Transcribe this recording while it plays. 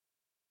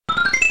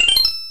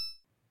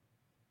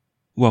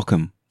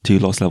Welcome to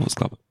Lost Levels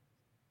Club.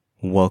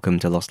 Welcome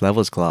to Lost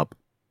Levels Club.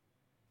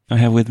 I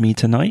have with me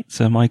tonight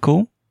Sir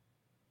Michael.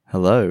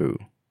 Hello.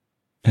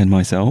 And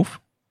myself.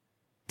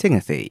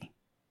 Timothy.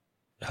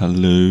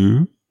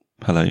 Hello.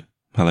 Hello.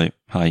 Hello.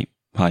 Hi.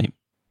 Hi.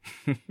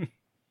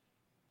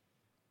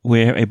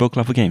 We're a book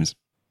club for games.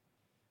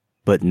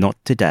 But not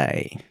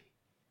today.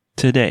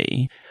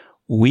 Today,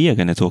 we are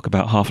going to talk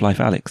about Half-Life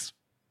Alyx.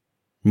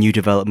 New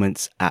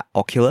developments at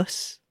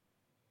Oculus.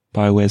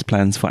 BioWare's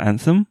plans for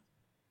Anthem.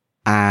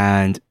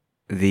 And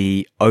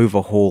the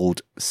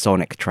overhauled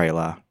Sonic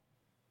trailer.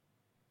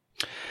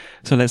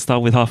 So let's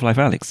start with Half-Life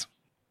Alyx.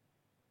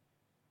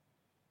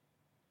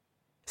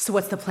 So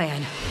what's the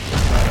plan?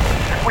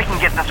 If we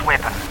can get this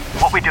weapon,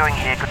 what we're doing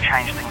here could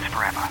change things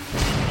forever.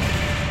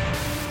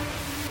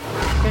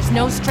 There's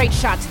no straight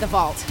shot to the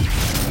vault.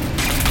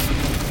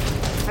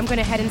 I'm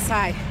gonna head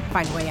inside,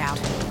 find a way out.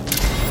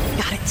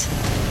 Got it.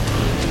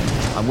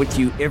 I'm with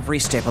you every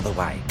step of the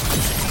way.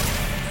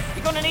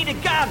 You're gonna need a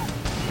gun!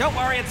 Don't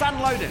worry, it's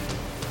unloaded.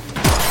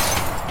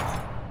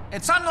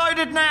 It's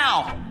unloaded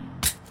now!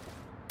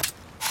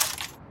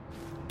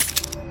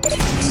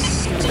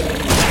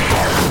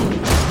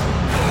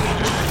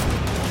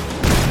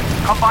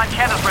 Combine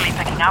chatter's really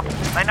picking up.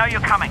 They know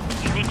you're coming.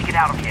 You need to get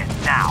out of here,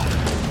 now.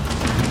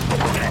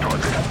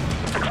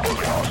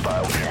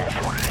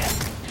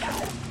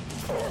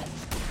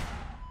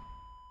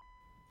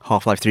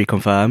 Half-Life 3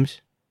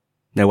 confirmed.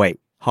 No, wait.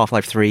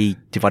 Half-Life 3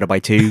 divided by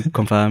 2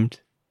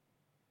 confirmed.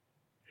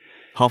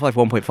 Half-Life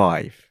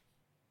 1.5.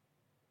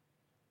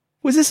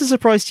 Was this a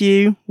surprise to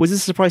you? Was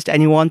this a surprise to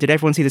anyone? Did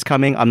everyone see this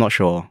coming? I'm not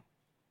sure.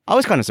 I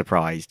was kind of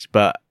surprised,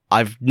 but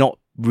I've not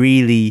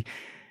really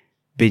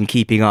been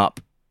keeping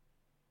up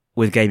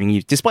with gaming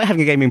news. Despite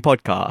having a gaming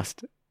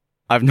podcast,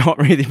 I've not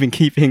really been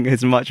keeping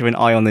as much of an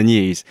eye on the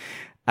news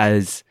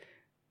as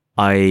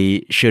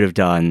I should have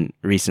done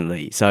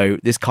recently. So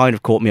this kind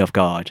of caught me off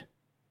guard.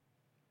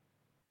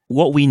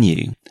 What we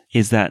knew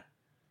is that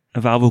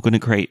Valve were going to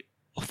create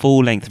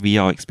full-length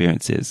VR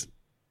experiences.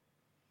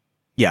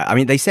 Yeah, I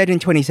mean, they said in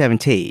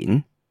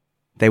 2017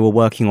 they were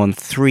working on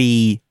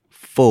 3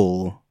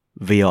 full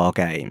VR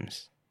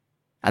games.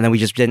 And then we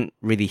just didn't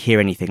really hear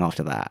anything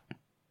after that.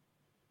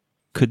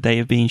 Should they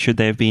have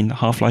been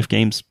Half-Life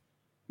games?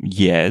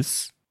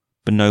 Yes,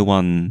 but no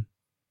one...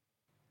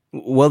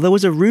 Well, there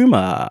was a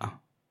rumor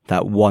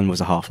that one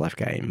was a Half-Life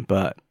game,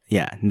 but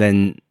yeah,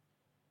 then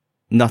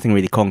nothing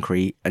really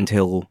concrete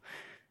until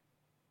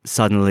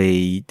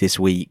suddenly this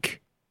week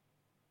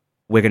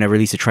we're going to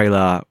release a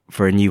trailer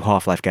for a new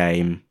Half-Life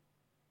game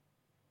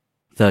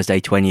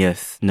Thursday,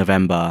 20th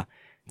November,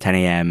 10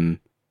 a.m.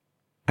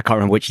 I can't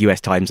remember which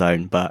US time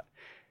zone, but...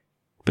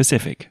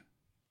 Pacific.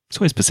 It's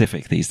always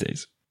Pacific these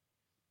days.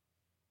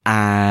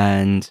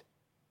 And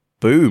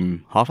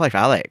boom, Half-Life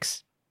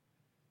Alyx.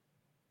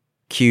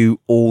 Cue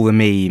all the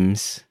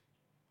memes.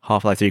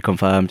 Half-Life 3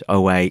 confirmed.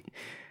 Oh wait,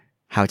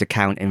 how to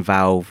count in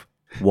Valve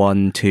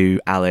 1,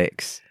 2,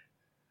 Alyx,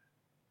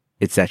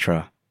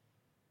 etc.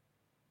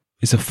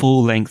 It's a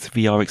full-length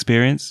VR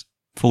experience.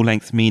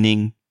 Full-length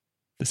meaning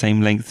the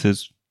same length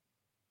as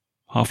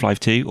Half-Life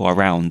 2 or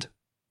around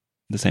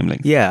the same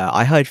length? Yeah,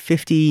 I heard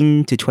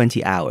 15 to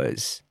 20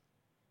 hours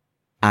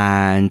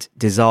and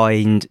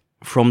designed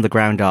from the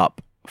ground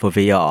up for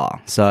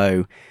VR.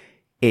 So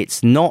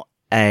it's not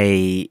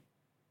a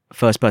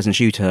first-person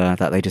shooter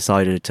that they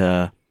decided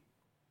to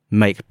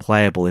make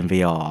playable in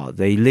VR.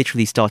 They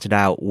literally started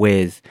out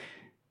with...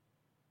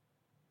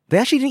 They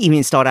actually didn't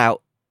even start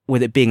out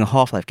with it being a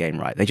Half-Life game,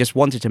 right? They just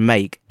wanted to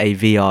make a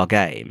VR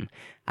game,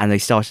 and they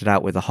started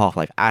out with the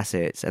Half-Life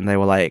assets, and they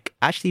were like,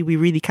 actually, we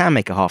really can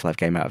make a Half-Life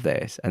game out of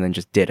this, and then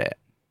just did it.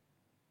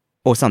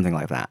 Or something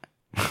like that.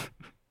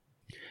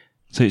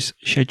 So it's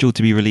scheduled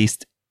to be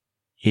released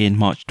in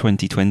March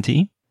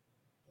 2020.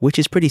 Which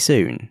is pretty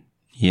soon.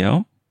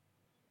 Yeah.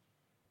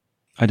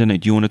 I don't know,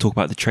 do you want to talk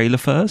about the trailer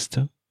first?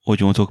 Or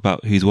do you want to talk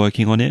about who's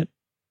working on it?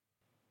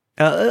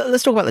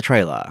 Let's talk about the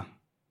trailer.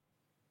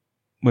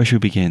 Where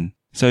should we begin?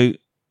 So,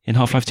 in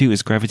Half-Life 2,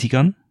 it's Gravity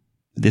Gun.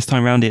 This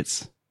time round,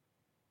 it's...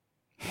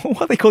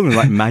 What are they calling them?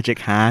 Like magic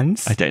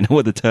hands? I don't know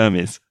what the term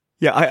is.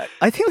 Yeah,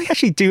 I think they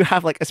actually do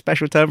have like a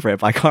special term for it,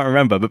 but I can't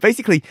remember. But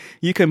basically,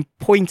 you can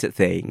point at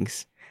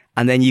things,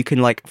 and then you can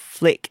like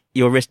flick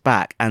your wrist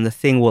back, and the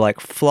thing will like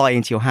fly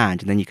into your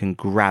hand, and then you can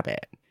grab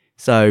it.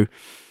 So,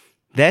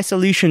 their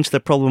solution to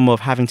the problem of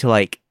having to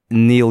like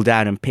kneel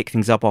down and pick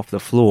things up off the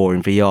floor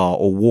in VR,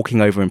 or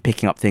walking over and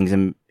picking up things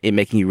and it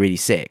making you really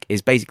sick,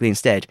 is basically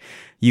instead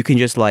you can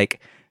just like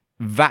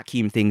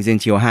vacuum things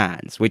into your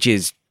hands, which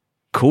is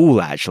cool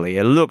actually.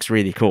 It looks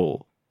really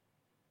cool.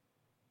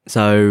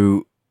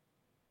 So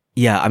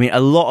yeah, I mean, a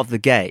lot of the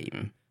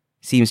game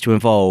seems to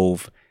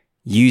involve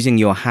using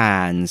your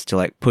hands to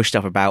like push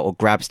stuff about or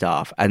grab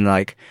stuff and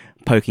like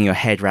poking your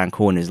head around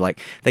corners. Like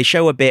they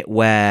show a bit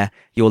where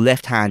your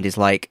left hand is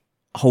like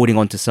holding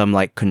onto some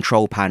like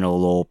control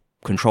panel or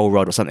control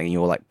rod or something, and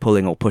you're like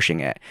pulling or pushing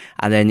it,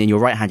 and then in your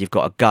right hand you've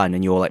got a gun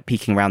and you're like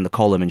peeking around the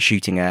column and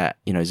shooting at,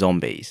 you know,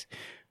 zombies.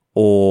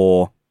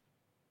 Or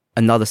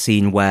another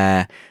scene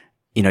where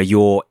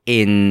you're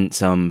in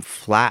some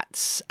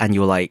flats and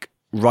you're like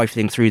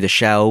rifling through the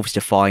shelves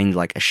to find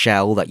like a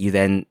shell that you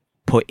then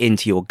put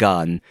into your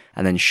gun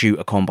and then shoot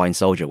a Combine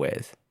soldier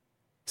with.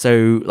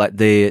 So like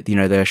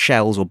the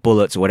shells or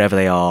bullets or whatever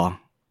they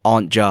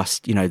aren't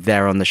just,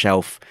 there on the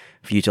shelf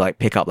for you to like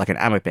pick up like an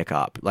ammo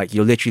pickup. Like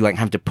you're literally like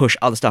having to push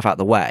other stuff out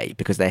the way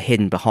because they're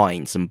hidden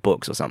behind some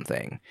books or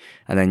something.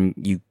 And then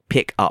you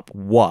pick up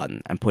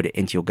one and put it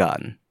into your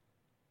gun.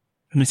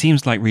 And it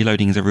seems like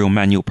reloading is a real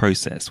manual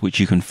process, which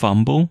you can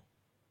fumble.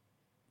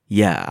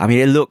 Yeah, I mean,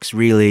 it looks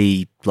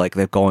really like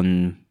they've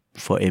gone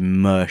for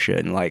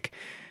immersion. Like,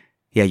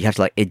 yeah, you have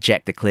to like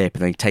eject the clip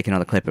and then take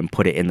another clip and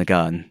put it in the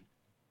gun.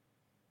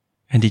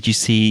 And did you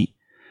see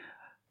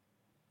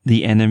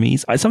the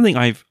enemies? Something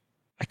I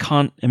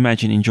can't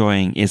imagine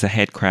enjoying is a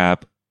head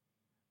crab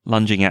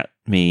lunging at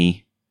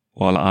me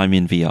while I'm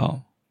in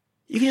VR.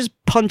 You can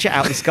just punch it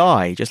out the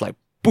sky, just like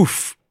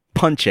poof,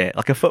 punch it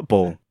like a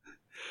football.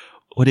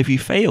 What if you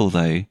fail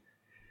though?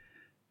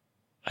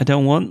 I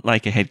don't want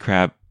like a head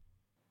crab.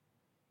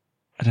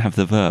 I don't have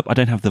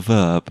the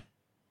verb.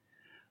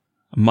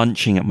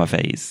 Munching my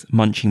face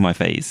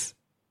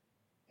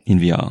in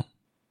VR.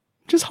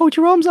 Just hold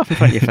your arms up in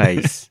front of your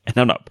face. And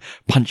I'm not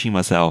punching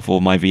myself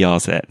or my VR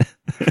set.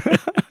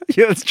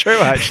 Yeah, that's true,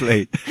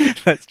 actually.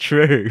 That's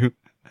true.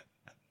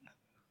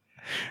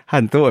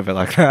 Hadn't thought of it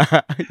like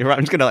that. You're right,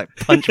 I'm just going to like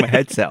punch my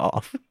headset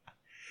off.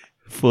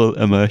 Full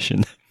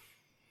immersion.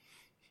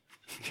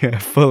 Yeah,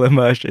 full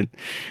immersion.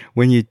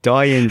 When you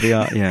die in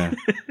VR, yeah.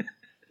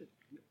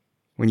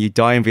 When you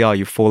die in VR,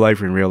 you fall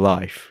over in real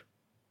life.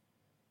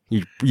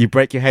 You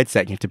break your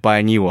headset and you have to buy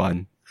a new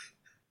one.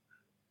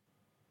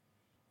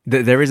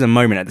 There is a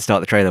moment at the start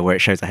of the trailer where it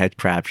shows a head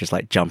crab just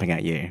like jumping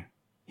at you.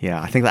 Yeah,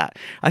 I think that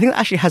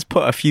actually has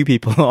put a few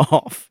people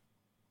off.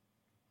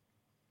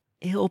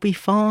 It'll be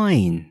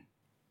fine.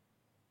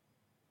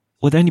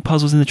 Were there any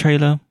puzzles in the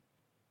trailer?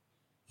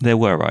 There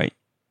were, right?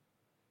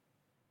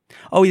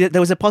 Oh,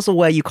 there was a puzzle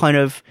where you kind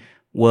of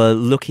were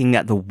looking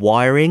at the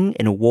wiring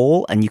in a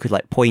wall and you could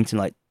like point and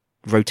like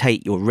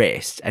rotate your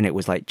wrist and it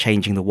was like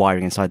changing the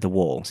wiring inside the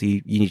wall. So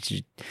you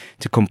need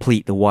to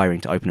complete the wiring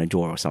to open a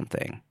door or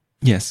something.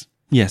 Yes,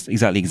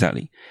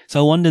 exactly. So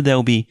I wonder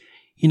there'll be,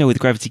 with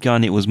Gravity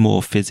Gun, it was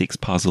more physics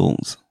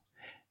puzzles.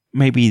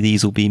 Maybe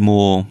these will be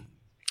more,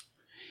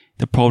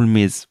 the problem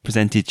is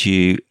presented to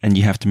you and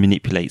you have to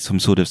manipulate some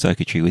sort of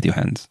circuitry with your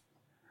hands.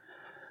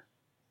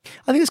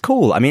 I think it's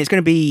cool. I mean, it's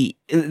going to be,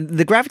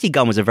 the Gravity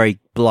Gun was a very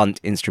blunt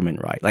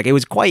instrument, right? Like it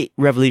was quite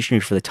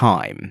revolutionary for the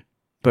time,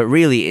 but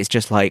really it's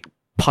just like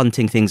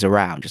punting things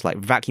around, just like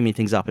vacuuming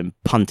things up and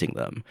punting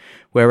them.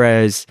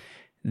 Whereas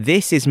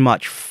this is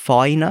much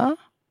finer.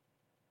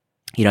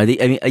 Are you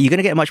going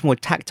to get a much more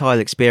tactile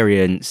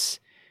experience?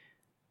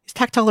 Is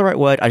tactile the right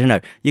word? I don't know.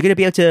 You're going to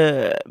be able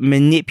to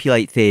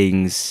manipulate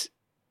things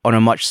on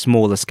a much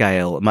smaller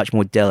scale, much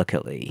more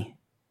delicately.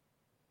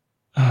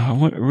 I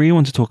really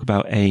want to talk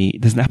about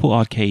there's an Apple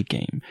Arcade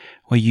game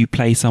where you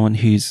play someone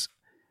who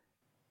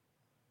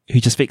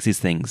just fixes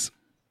things.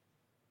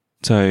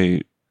 So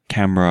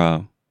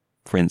camera,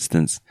 for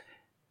instance,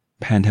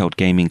 handheld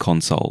gaming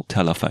console,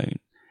 telephone.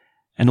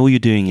 And all you're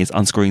doing is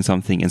unscrewing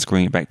something and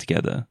screwing it back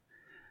together.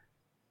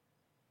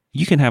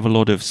 You can have a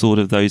lot of sort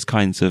of those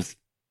kinds of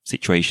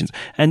situations.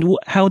 And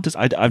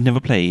I've never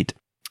played.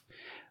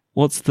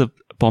 What's the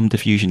bomb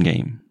diffusion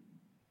game?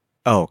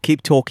 Oh,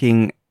 Keep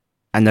Talking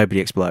and Nobody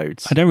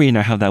Explodes. I don't really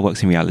know how that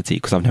works in reality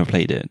because I've never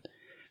played it.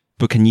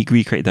 But can you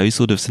recreate those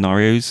sort of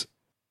scenarios?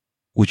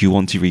 Would you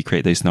want to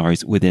recreate those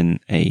scenarios within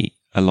a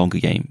longer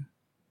game?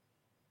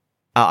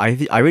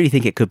 I really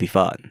think it could be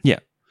fun. Yeah.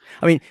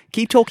 I mean,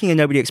 Keep Talking and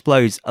Nobody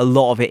Explodes, a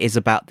lot of it is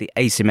about the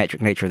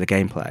asymmetric nature of the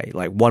gameplay.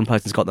 Like, one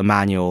person's got the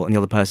manual and the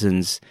other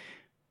person's...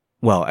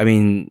 Well, I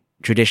mean,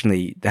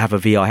 traditionally, they have a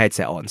VR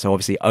headset on, so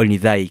obviously only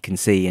they can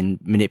see and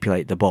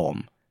manipulate the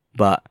bomb.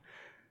 But,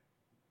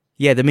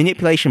 yeah, the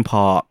manipulation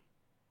part,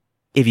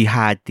 if you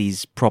had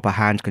these proper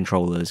hand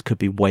controllers, could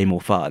be way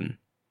more fun.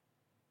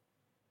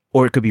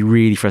 Or it could be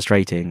really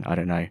frustrating. I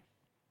don't know.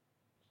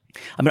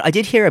 I mean, I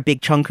did hear a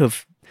big chunk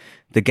of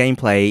the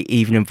gameplay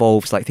even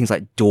involves like things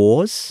like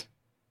doors.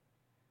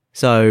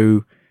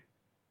 So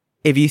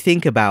if you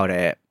think about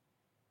it,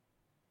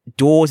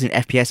 doors in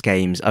FPS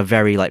games are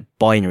very like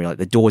binary, like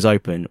the door's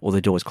open or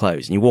the door's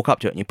closed. And you walk up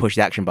to it and you push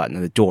the action button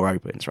and the door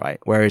opens, right?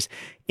 Whereas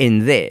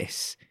in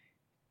this,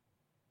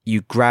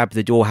 you grab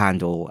the door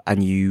handle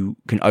and you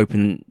can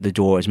open the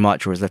door as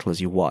much or as little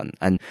as you want.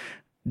 And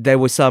there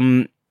was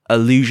some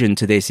allusion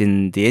to this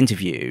in the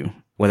interview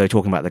where they were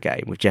talking about the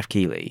game with Jeff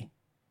Keighley,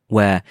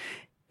 where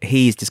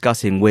he's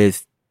discussing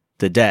with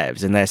the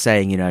devs and they're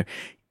saying,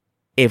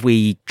 if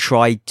we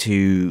tried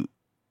to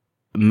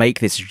make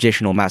this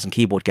traditional mouse and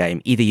keyboard game,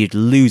 either you'd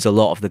lose a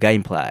lot of the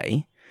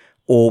gameplay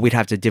or we'd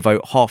have to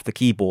devote half the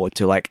keyboard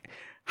to like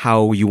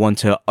how you want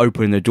to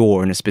open the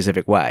door in a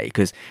specific way.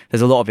 Because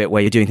there's a lot of it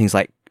where you're doing things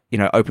like,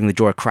 opening the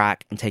door a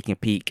crack and taking a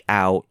peek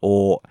out,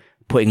 or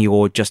putting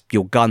your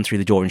gun through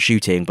the door and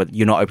shooting, but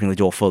you're not opening the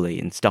door fully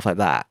and stuff like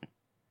that.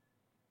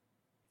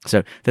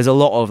 So there's a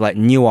lot of like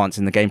nuance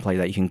in the gameplay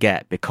that you can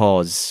get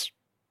because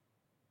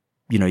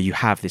you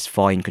have this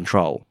fine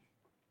control.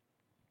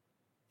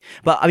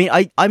 But I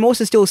mean, I'm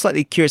also still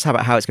slightly curious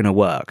about how it's going to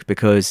work,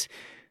 because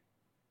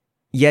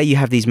you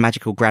have these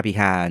magical grabby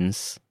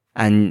hands,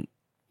 and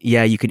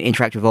you can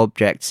interact with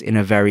objects in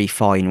a very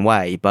fine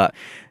way. But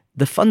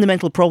the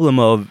fundamental problem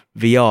of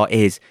VR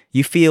is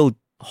you feel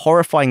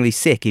horrifyingly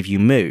sick if you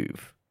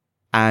move.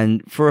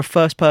 And for a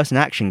first-person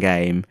action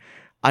game,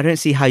 I don't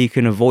see how you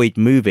can avoid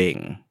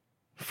moving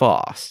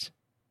fast.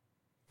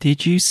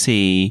 Did you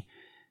see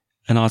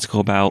an article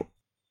about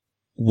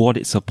what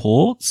it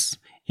supports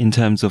in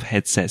terms of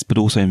headsets, but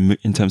also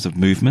in terms of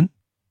movement?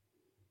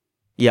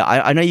 Yeah,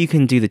 I know you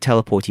can do the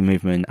teleporting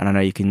movement, and I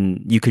know you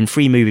can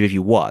free move if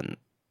you want.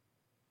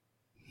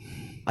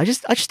 I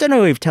just don't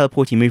know if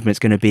teleporting movement is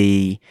going to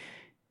be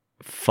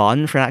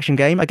fun for an action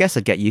game. I guess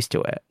I'd get used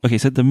to it. Okay,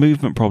 so the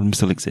movement problem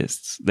still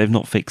exists. They've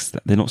not fixed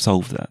that. They've not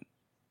solved that.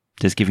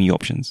 Just giving you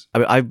options.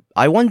 I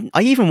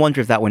even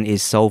wonder if that one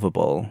is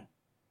solvable.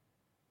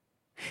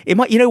 It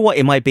might, what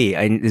it might be,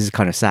 and this is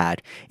kind of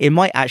sad. It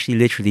might actually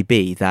literally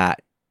be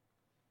that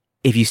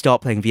if you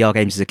start playing VR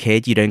games as a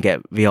kid, you don't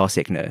get VR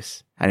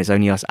sickness, and it's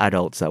only us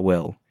adults that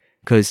will.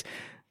 Because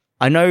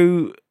I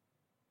know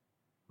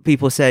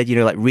people said,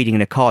 like reading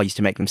in a car used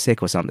to make them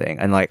sick or something,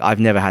 and like I've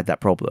never had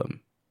that problem,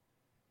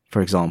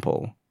 for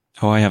example.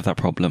 Oh, I have that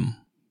problem.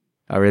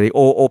 Oh, really?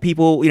 Or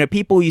people,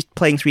 people used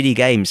playing 3D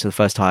games for the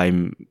first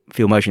time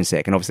feel motion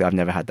sick, and obviously I've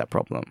never had that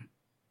problem.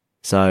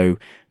 So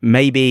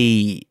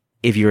maybe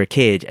if you're a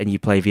kid and you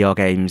play VR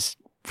games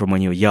from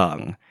when you're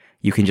young,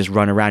 you can just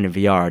run around in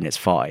VR and it's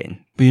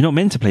fine. But you're not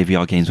meant to play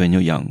VR games when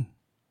you're young.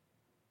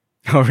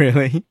 Oh,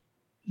 really?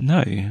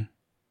 No.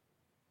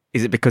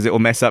 Is it because it will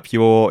mess up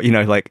your,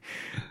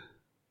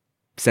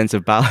 sense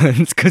of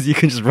balance? Because you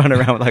can just run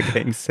around without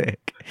getting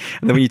sick.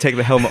 And then when you take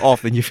the helmet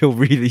off, then you feel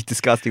really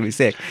disgustingly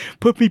sick.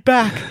 Put me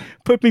back.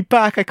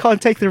 I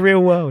can't take the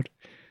real world.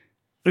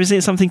 Or is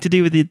it something to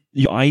do with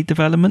your eye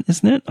development,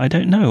 isn't it? I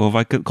don't know. Or have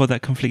I got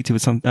that conflicted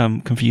with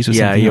confused with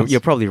something else? You're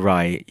probably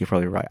right.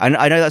 I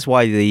know that's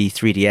why the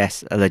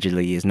 3DS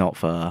allegedly is not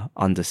for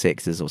under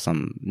 6s or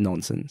some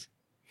nonsense.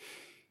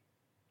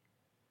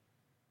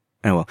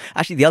 Oh well.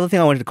 Actually, the other thing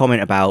I wanted to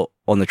comment about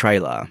on the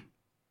trailer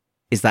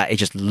is that it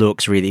just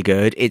looks really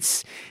good.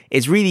 It's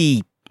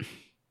funny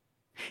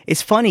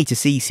to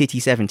see City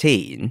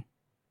 17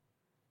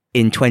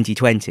 in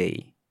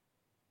 2020,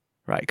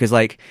 right? Because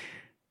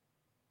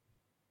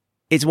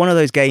it's one of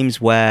those games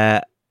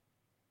where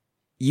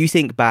you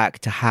think back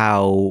to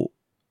how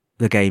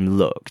the game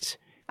looked,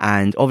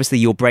 and obviously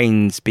your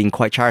brain's being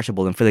quite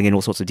charitable and filling in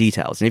all sorts of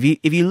details. And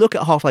if you look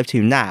at Half-Life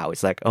 2 now,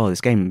 it's like, oh,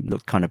 this game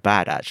looked kind of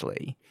bad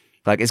actually.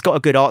 Like, it's got a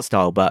good art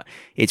style, but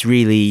it's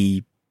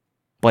really,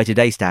 by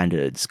today's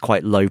standards,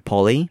 quite low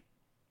poly.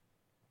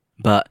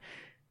 But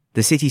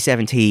the City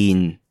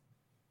 17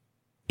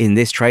 in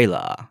this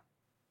trailer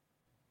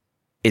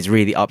is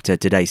really up to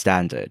today's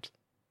standard.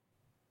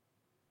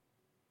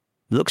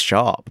 Looks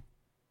sharp.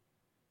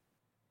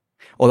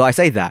 Although I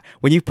say that,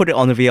 when you put it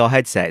on the VR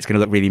headset, it's going to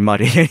look really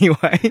muddy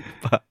anyway.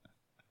 But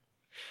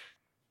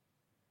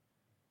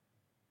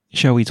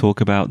shall we talk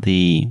about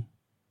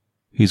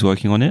who's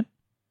working on it?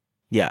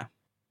 Yeah.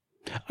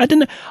 I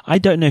don't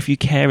know if you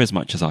care as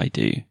much as I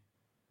do.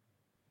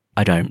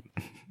 I don't.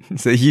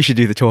 So you should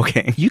do the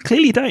talking. You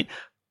clearly don't.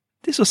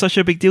 This was such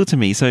a big deal to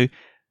me. So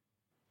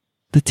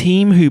the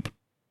team who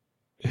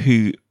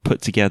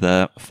put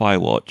together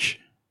Firewatch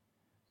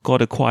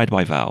got acquired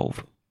by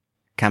Valve.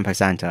 Campo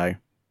Santo.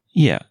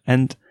 Yeah,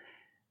 and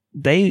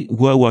they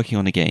were working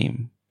on a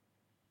game.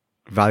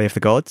 Valley of the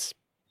Gods?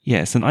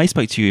 Yes, and I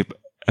spoke to you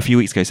a few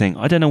weeks ago saying,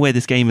 I don't know where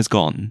this game has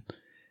gone.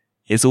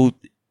 It's all,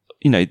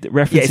 references to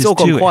it. Yeah, it's all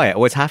gone quiet.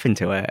 What's happened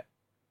to it?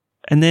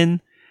 And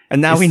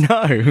now we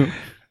know.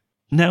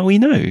 Now we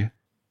know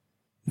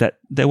that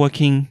they're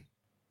working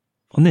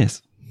on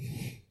this.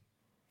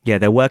 Yeah,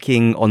 they're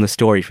working on the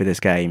story for this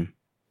game.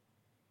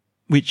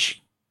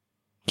 Which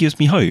gives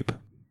me hope.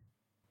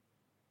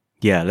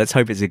 Yeah, let's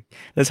hope it's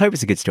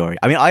a good story.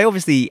 I mean, I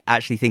obviously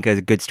actually think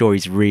a good story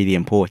is really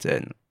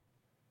important.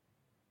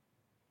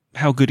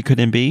 How good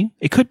could it be?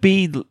 It could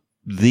be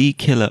the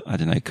killer. I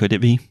don't know. Could it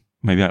be?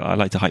 Maybe I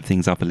like to hype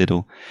things up a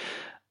little.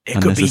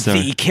 It could be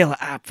the killer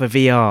app for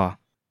VR.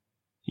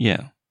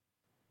 Yeah.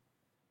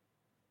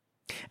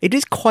 It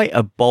is quite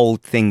a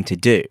bold thing to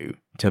do,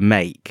 to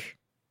make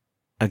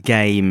a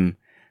game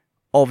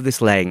of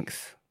this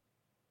length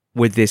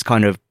with this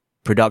kind of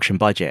production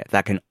budget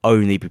that can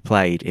only be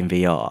played in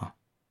VR.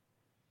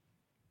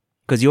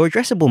 Because your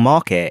addressable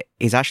market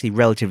is actually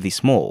relatively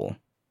small.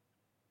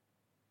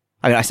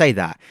 I mean, I say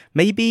that.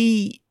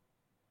 Maybe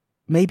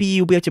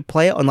you'll be able to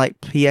play it on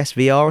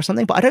PSVR or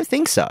something, but I don't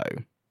think so.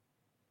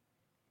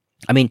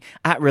 I mean,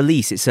 at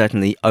release, it's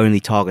certainly only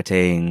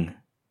targeting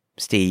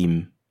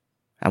Steam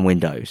and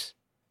Windows.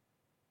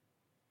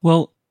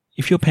 Well,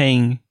 if you're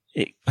paying...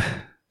 this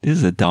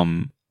is a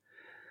dumb...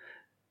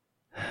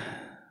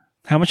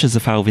 How much does the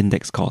Valve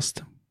Index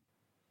cost?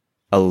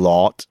 A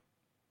lot.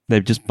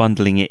 They're just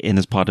bundling it in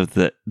as part of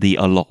the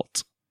a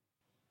lot.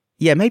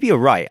 Yeah, maybe you're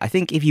right. I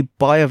think if you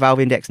buy a Valve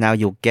Index now,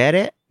 you'll get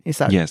it. Is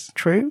that yes.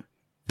 true?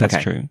 That's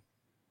Okay. true.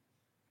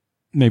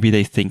 Maybe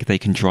they think they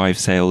can drive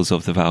sales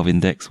of the Valve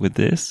Index with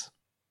this.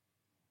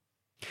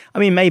 I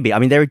mean, maybe. I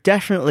mean, there are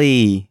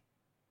definitely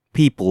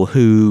people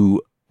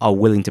who are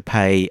willing to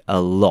pay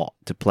a lot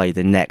to play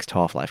the next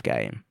Half-Life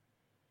game.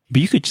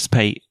 But you could just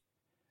pay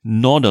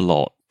not a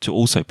lot to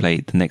also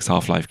play the next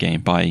Half-Life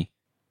game by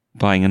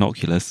buying an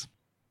Oculus.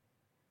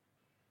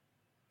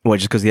 Well,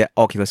 just because the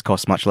Oculus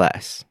costs much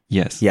less.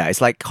 Yes. Yeah,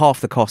 it's like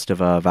half the cost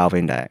of a Valve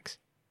Index.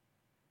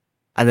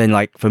 And then,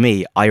 like, for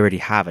me, I already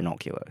have an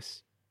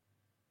Oculus.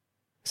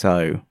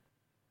 So,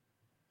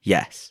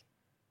 yes.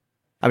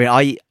 I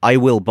mean, I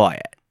will buy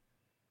it.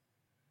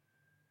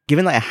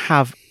 Given that I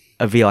have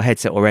a VR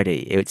headset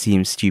already, it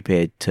seems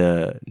stupid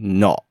to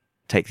not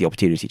take the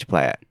opportunity to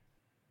play it.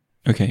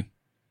 Okay.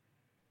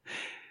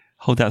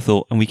 Hold that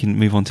thought and we can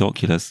move on to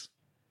Oculus.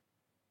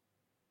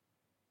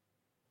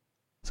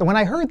 So when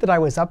I heard that I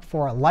was up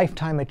for a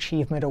Lifetime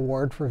Achievement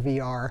Award for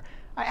VR,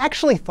 I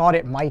actually thought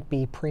it might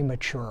be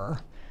premature.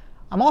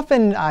 I'm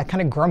often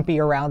kind of grumpy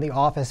around the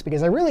office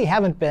because I really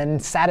haven't been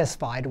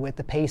satisfied with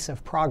the pace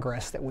of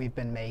progress that we've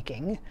been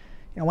making.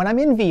 You know, when I'm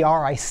in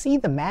VR, I see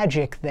the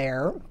magic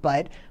there,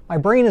 but my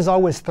brain is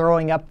always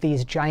throwing up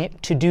these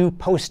giant to-do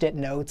post-it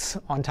notes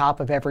on top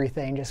of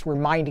everything, just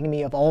reminding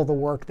me of all the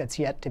work that's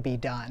yet to be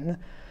done.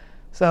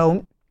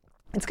 So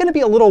it's going to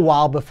be a little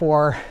while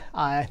before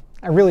I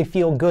really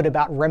feel good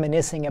about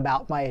reminiscing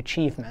about my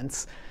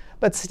achievements.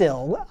 But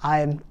still,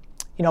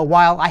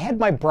 while I had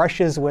my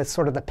brushes with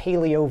sort of the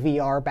paleo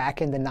VR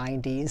back in the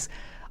 90s,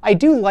 I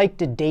do like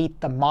to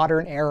date the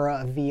modern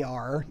era of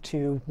VR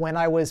to when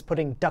I was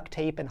putting duct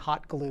tape and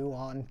hot glue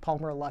on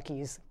Palmer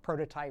Luckey's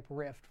prototype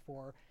Rift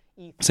for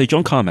E3. So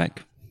John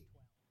Carmack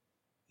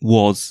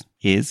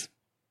is...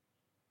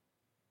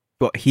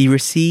 But he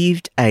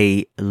received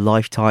a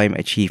Lifetime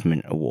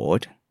Achievement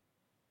Award.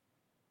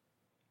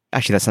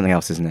 Actually, that's something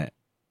else, isn't it?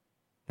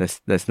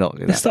 Let's not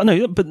do that.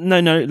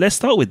 Let's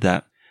start with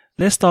that.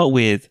 Let's start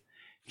with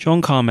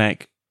John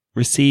Carmack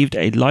received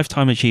a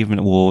Lifetime Achievement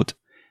Award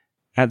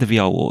at the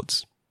VR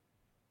Awards.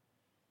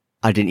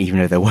 I didn't even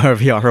know there were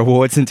VR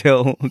awards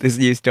until this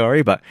news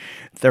story, but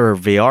there are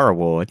VR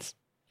awards.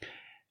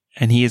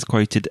 And he is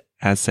quoted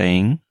as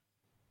saying,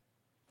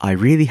 I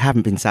really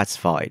haven't been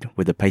satisfied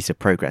with the pace of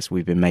progress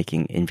we've been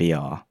making in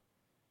VR.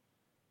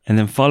 And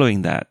then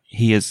following that,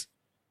 he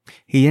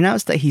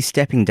announced that he's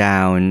stepping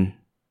down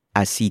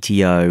as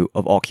CTO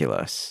of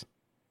Oculus,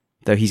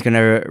 though he's going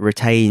to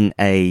retain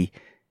a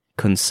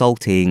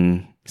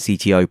consulting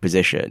CTO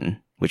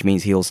position, which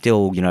means he'll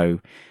still,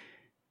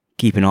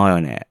 keep an eye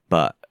on it,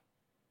 but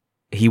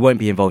he won't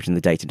be involved in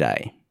the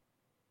day-to-day.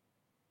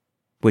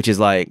 Which is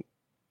like,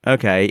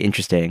 okay,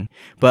 interesting.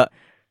 But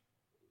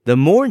the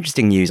more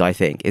interesting news, I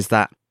think, is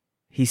that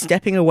he's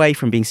stepping away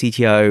from being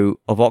CTO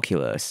of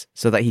Oculus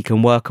so that he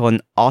can work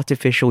on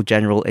artificial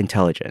general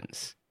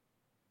intelligence.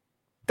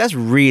 That's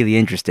really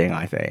interesting,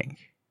 I think.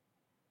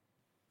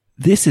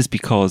 This is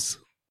because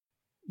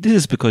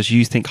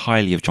you think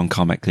highly of John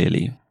Carmack,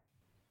 clearly.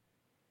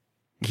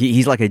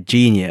 He's like a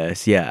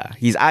genius, yeah.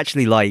 He's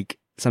actually like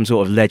some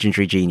sort of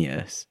legendary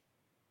genius.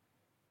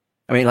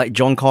 I mean, like,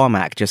 John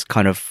Carmack just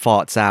kind of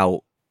farts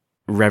out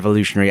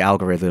revolutionary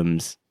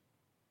algorithms.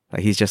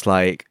 Like, he's just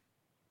like,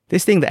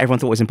 this thing that everyone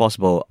thought was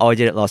impossible, I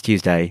did it last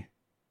Tuesday.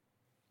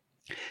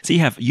 So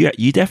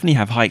you definitely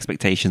have high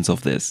expectations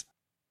of this,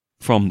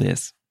 from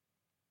this.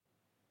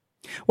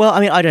 Well,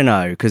 I mean, I don't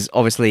know, because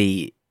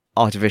obviously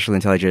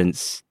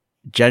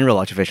general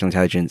artificial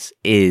intelligence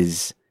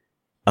is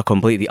a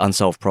completely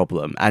unsolved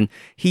problem. And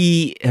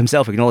he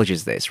himself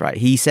acknowledges this, right?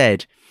 He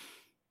said,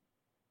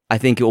 I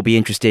think it will be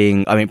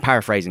interesting,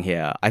 paraphrasing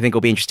here, I think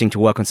it'll be interesting to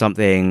work on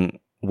something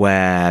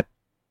where,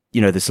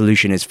 the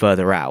solution is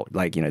further out.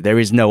 Like, there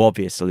is no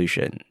obvious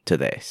solution to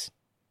this.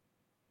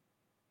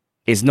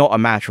 It's not a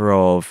matter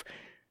of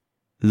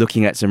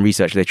looking at some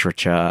research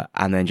literature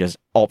and then just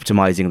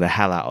optimizing the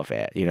hell out of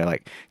it.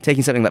 Like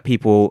taking something that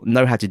people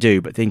know how to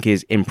do but think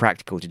is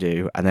impractical to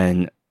do and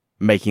then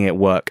making it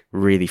work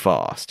really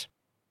fast.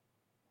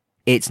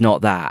 It's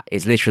not that.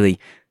 It's literally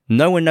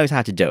no one knows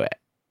how to do it.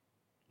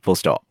 Full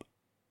stop.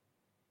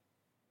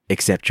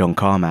 Except John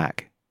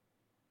Carmack.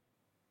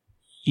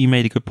 You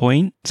made a good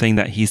point, saying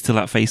that he's still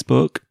at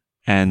Facebook,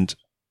 and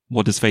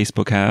what does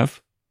Facebook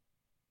have?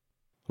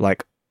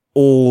 Like,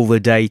 all the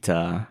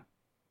data.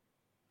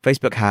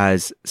 Facebook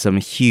has some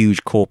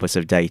huge corpus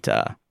of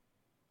data.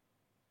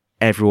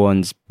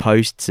 Everyone's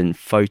posts and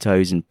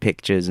photos and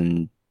pictures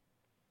and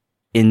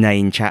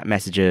inane chat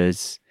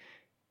messages,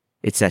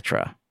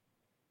 etc.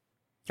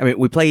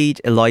 We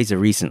played Eliza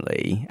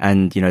recently,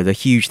 and, the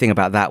huge thing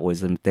about that was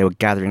they were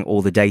gathering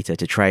all the data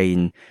to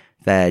train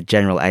their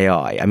general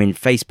AI.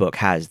 Facebook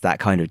has that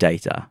kind of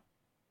data.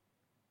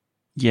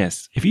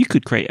 Yes. If you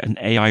could create an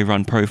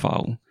AI-run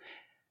profile,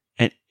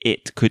 and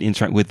it could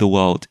interact with the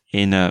world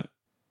in a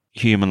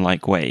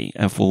human-like way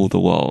and fool the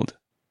world,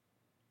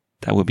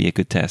 that would be a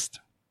good test.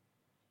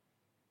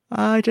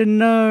 I don't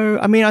know.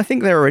 I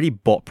think there are already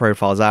bot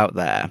profiles out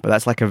there, but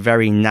that's like a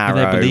very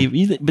narrow...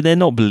 But they're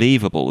not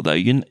believable, though.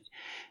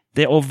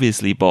 They're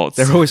obviously bots.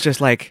 They're always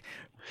just like,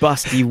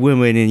 busty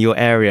woman in your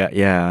area.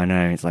 Yeah, I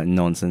know. It's like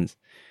nonsense.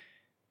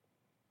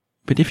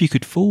 But if you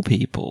could fool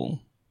people...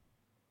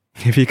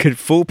 If you could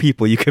fool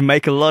people, you can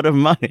make a lot of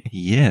money.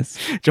 Yes.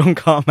 John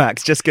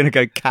Carmack's just going to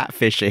go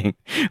catfishing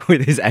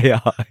with his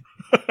AI.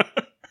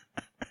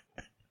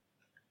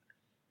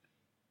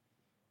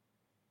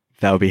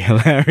 That would be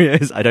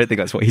hilarious. I don't think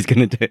that's what he's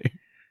going to do.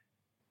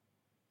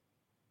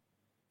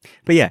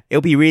 But yeah,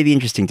 it'll be really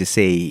interesting to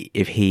see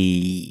if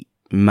he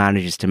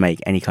manages to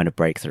make any kind of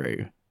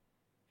breakthrough.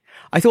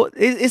 I thought,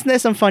 isn't there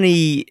some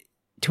funny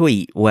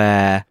tweet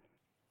where,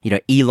 you know,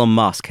 Elon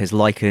Musk has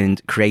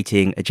likened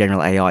creating a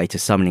general AI to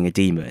summoning a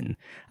demon?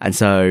 And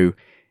so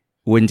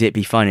wouldn't it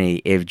be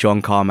funny if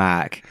John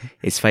Carmack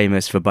is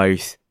famous for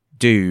both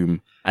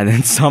Doom and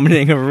then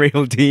summoning a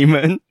real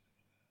demon?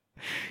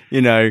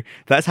 You know,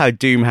 that's how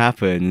Doom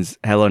happens,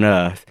 Hell on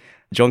Earth.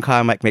 John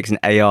Carmack makes an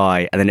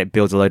AI and then it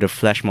builds a load of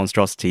flesh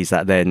monstrosities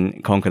that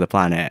then conquer the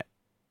planet.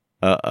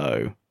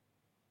 Uh-oh.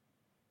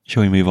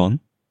 Shall we move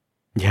on?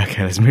 Yeah,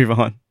 okay, let's move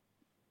on.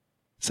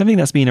 Something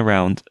that's been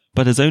around,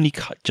 but has only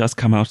just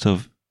come out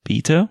of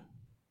beta,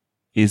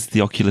 is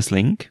the Oculus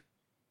Link.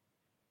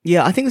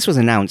 Yeah, I think this was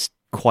announced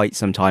quite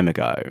some time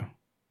ago.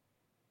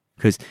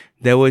 Because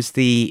there was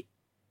the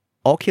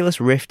Oculus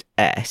Rift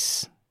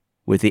S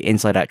with the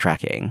inside-out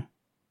tracking.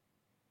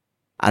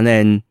 And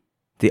then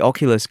the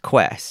Oculus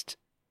Quest,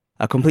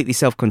 a completely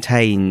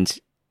self-contained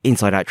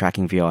inside-out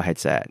tracking VR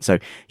headset. So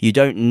you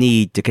don't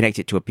need to connect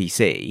it to a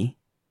PC.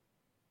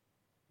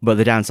 But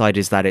the downside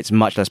is that it's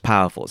much less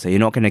powerful. So you're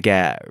not going to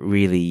get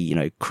really, you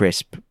know,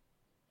 crisp,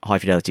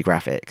 high-fidelity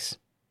graphics.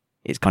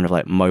 It's kind of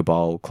like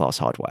mobile class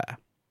hardware.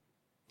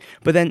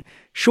 But then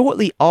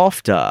shortly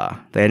after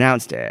they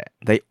announced it,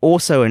 they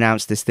also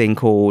announced this thing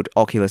called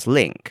Oculus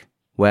Link,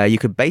 where you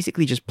could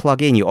basically just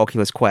plug in your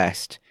Oculus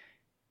Quest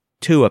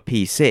to a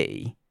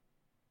PC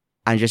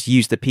and just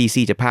use the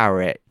PC to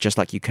power it, just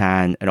like you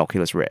can an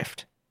Oculus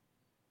Rift.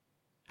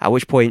 At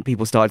which point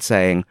people started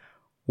saying,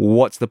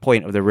 what's the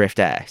point of the Rift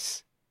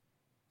S?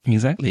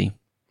 Exactly.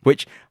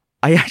 Which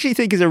I actually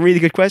think is a really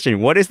good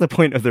question. What is the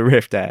point of the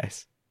Rift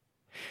S?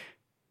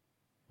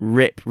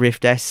 RIP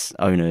Rift S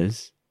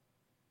owners.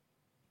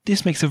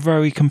 This makes a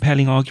very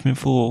compelling argument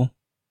for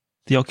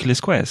the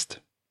Oculus Quest.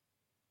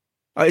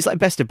 Oh, it's like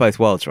best of both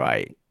worlds,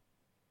 right?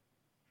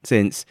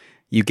 Since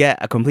you get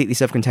a completely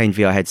self-contained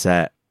VR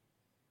headset,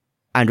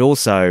 and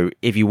also,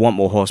 if you want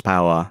more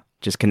horsepower,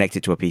 just connect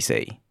it to a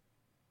PC.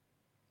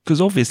 Because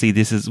obviously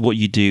this is what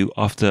you do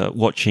after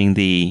watching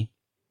the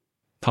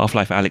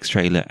Half-Life Alyx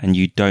trailer and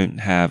you don't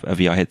have a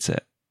VR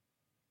headset.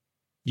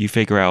 You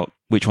figure out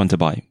which one to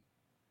buy.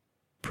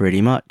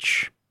 Pretty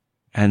much.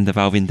 And the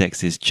Valve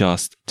Index is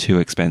just too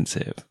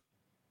expensive.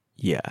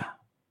 Yeah.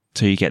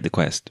 So you get the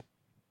Quest.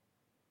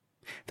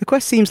 The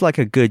Quest seems like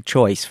a good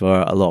choice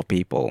for a lot of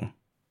people.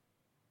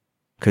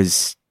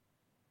 Because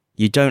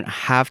you don't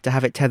have to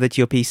have it tethered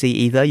to your PC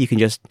either. You can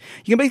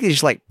basically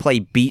just like play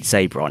Beat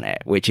Saber on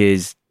it, which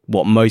is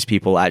what most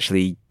people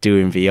actually do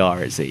in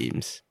VR, it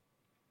seems.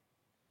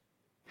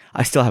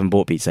 I still haven't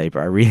bought Beat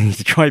Saber. I really need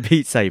to try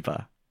Beat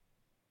Saber.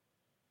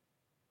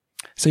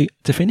 So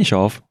to finish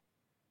off,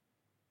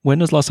 when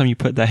was the last time you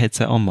put that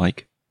headset on,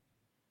 Mike?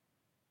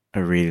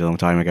 A really long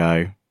time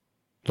ago.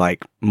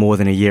 Like more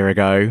than a year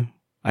ago,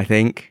 I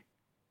think.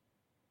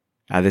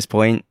 At this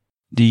point.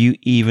 Do you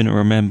even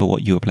remember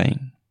what you were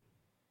playing?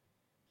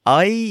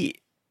 I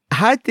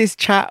had this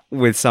chat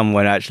with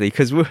someone actually,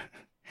 because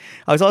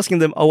I was asking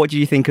them, what do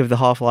you think of the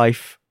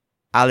Half-Life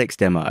Alyx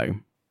demo?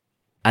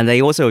 And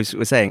they also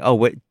were saying,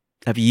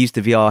 have you used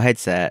the VR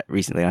headset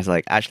recently? And I was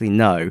like, actually,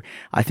 no.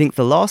 I think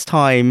the last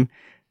time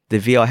the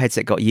VR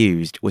headset got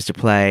used was to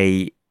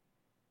play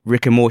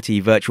Rick and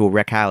Morty Virtual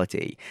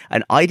Reality.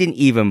 And I didn't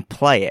even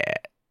play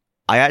it.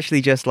 I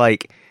actually just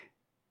like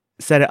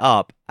set it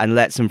up and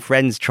let some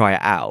friends try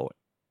it out.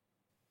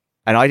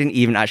 And I didn't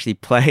even actually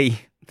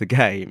play the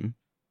game.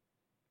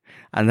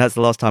 And that's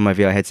the last time my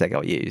VR headset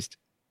got used.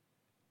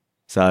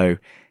 So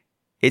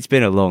it's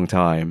been a long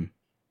time.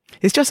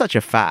 It's just such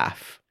a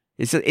faff.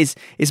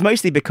 It's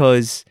mostly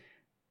because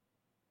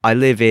I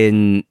live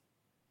in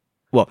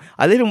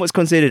what's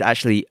considered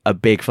actually a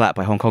big flat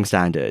by Hong Kong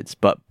standards,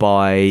 but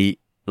by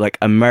like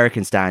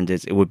American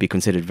standards, it would be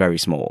considered very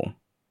small.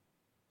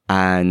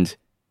 And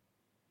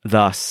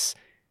thus,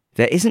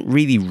 there isn't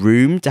really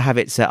room to have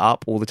it set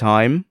up all the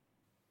time.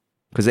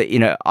 Because,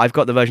 I've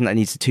got the version that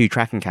needs 2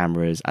 tracking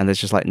cameras, and there's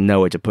just like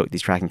nowhere to put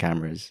these tracking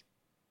cameras.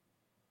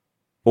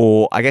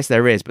 Or I guess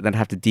there is, but then I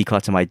have to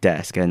declutter my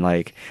desk, and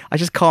like, I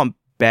just can't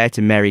bear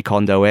to Mary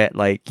Kondo it.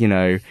 Like,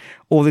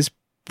 all this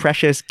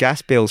precious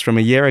gas bills from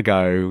a year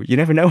ago. You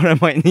never know when I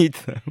might need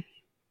them.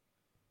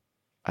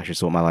 I should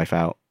sort my life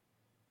out.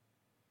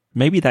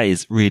 Maybe that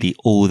is really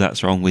all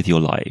that's wrong with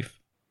your life.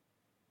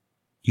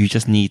 You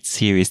just need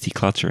serious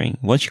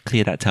decluttering. Once you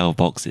clear that tail of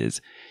boxes,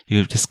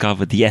 you'll have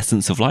discovered the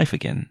essence of life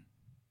again.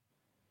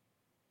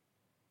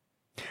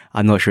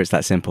 I'm not sure it's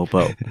that simple,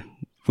 but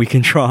we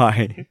can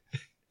try.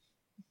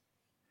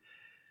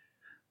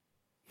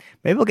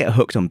 Maybe I'll get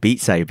hooked on Beat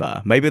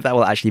Saber. Maybe that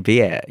will actually be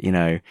it.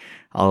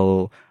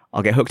 I'll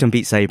I'll get hooked on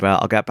Beat Saber.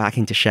 I'll get back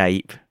into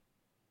shape.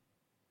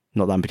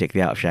 Not that I'm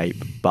particularly out of shape,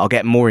 but I'll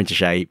get more into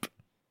shape.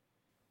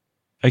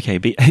 Okay,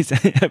 Beat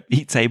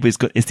Saber is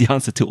the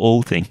answer to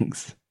all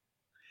things.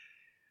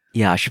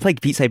 Yeah, I should play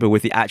Beat Saber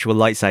with the actual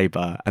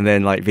lightsaber and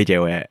then like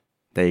video it.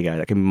 There you go.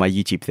 That can be my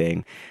YouTube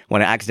thing.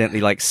 When I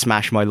accidentally like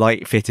smash my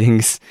light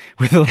fittings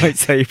with a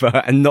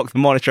lightsaber and knock the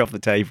monitor off the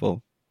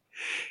table.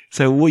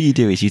 So what you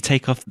do is you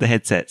take off the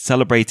headset,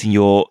 celebrating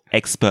your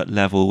expert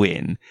level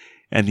win,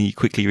 and then you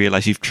quickly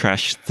realize you've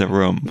trashed the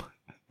room.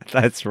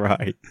 That's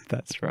right.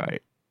 That's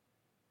right.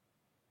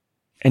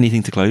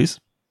 Anything to close?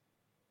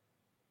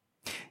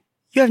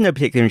 You have no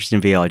particular interest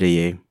in VR, do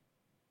you?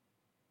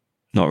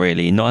 Not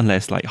really. Not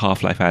unless like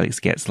Half-Life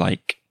Alyx gets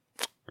like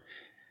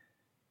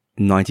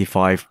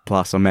 95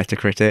 plus on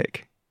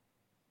Metacritic.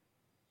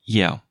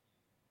 Yeah.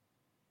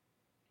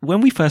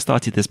 When we first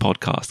started this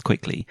podcast,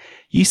 quickly,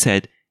 you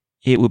said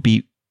it would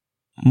be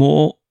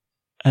more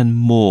and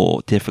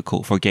more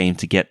difficult for a game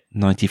to get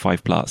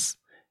 95 plus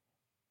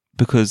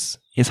because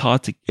it's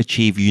hard to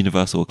achieve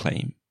universal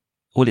acclaim.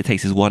 All it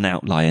takes is one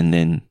outlier and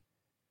then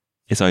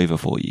it's over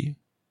for you.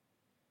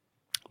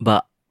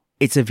 But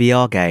it's a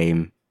VR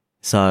game,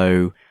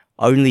 so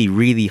only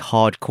really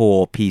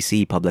hardcore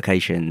PC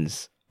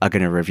publications are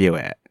going to review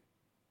it.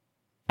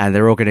 And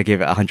they're all going to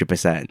give it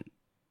 100%.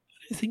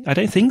 I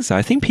don't think so.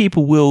 I think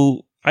people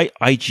will...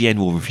 IGN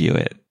will review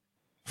it,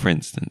 for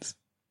instance.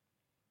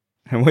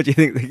 And what do you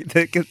think?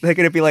 They're going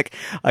to be like,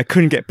 I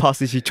couldn't get past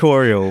the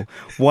tutorial.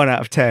 1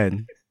 out of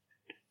 10.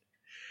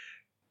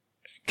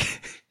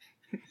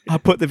 I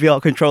put the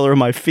VR controller on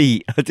my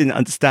feet. I didn't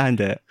understand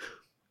it.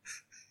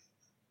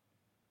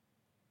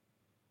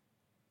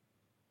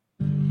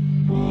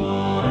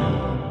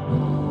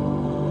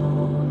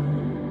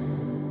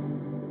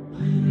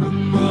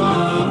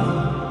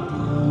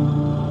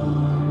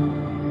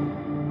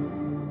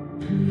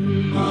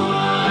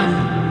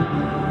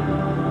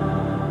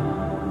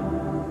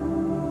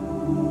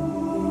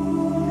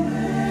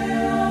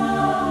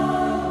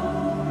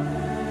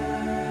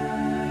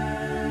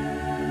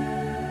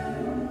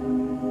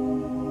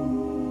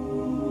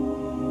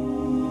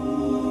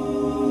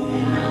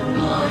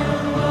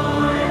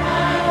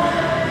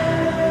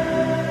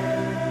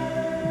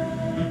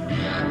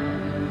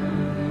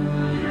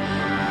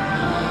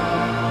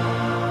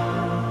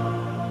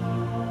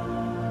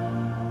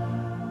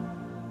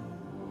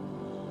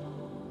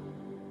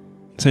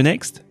 So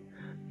next,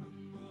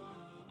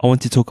 I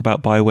want to talk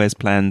about BioWare's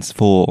plans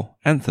for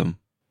Anthem.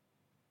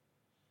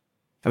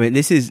 I mean,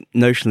 this is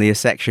notionally a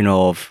section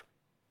of,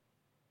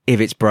 if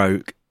it's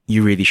broke,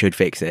 you really should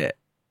fix it.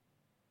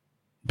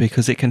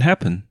 Because it can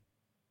happen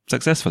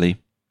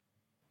successfully.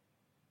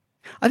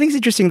 I think it's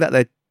interesting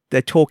that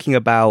they're talking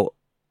about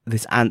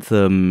this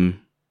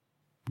Anthem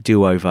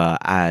do-over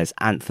as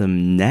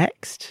Anthem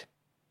Next.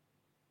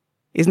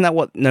 Isn't that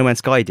what No Man's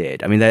Sky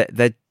did? I mean,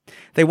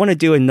 they want to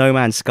do a No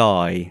Man's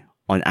Sky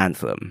on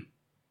Anthem.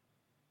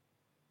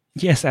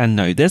 Yes and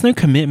no. There's no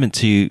commitment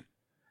to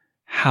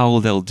how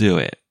they'll do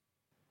it.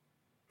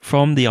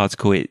 From the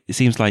article, it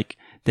seems like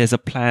there's a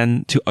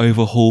plan to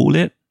overhaul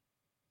it,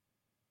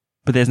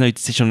 but there's no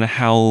decision on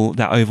how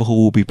that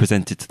overhaul will be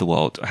presented to the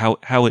world, how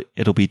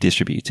it'll be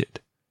distributed.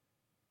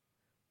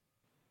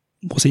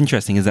 What's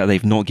interesting is that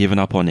they've not given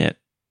up on it.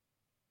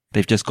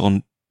 They've just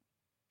gone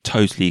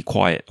totally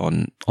quiet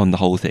on the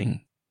whole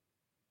thing.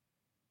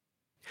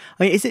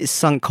 I mean, is it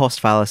sunk cost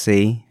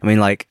fallacy? I mean,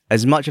 like,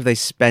 as much as they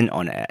spent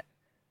on it,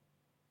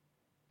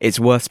 it's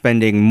worth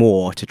spending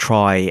more to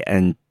try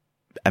and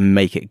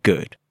make it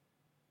good.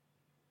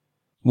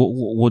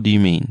 What do you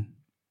mean?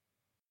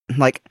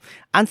 Like,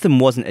 Anthem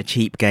wasn't a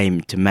cheap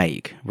game to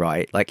make,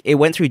 right? Like, it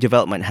went through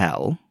development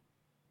hell.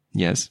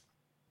 Yes.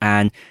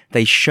 And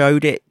they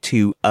showed it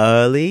too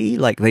early.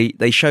 Like,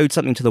 they showed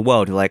something to the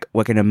world. Like,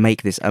 we're going to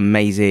make this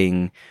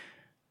amazing,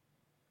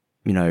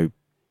 FPS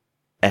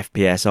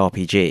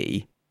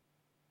RPG.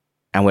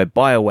 And we're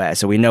BioWare,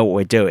 so we know what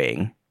we're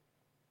doing.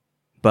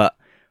 But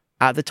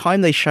at the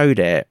time they showed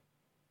it,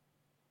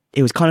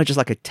 it was kind of just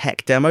like a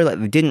tech demo. Like,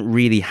 they didn't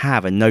really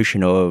have a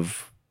notion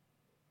of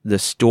the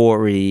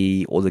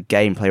story or the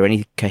gameplay or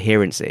any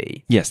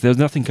coherency. Yes, there was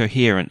nothing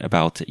coherent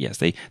about it. Yes,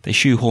 they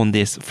shoehorned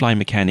this fly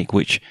mechanic,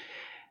 which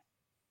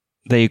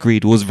they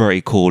agreed was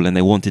very cool and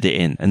they wanted it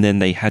in. And then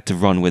they had to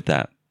run with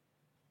that.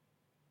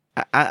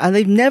 And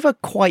they've never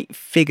quite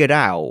figured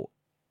out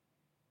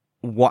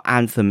what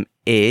Anthem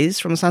is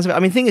from the sounds of it. I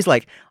mean, the thing is,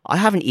 like, I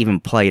haven't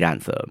even played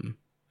Anthem.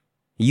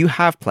 You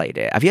have played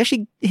it. Have you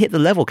actually hit the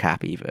level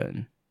cap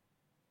even?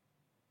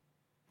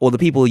 Or the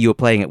people you were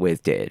playing it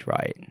with did,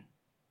 right?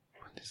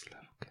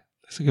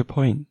 That's a good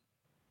point.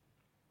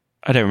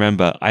 I don't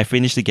remember. I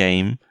finished the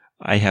game.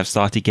 I have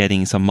started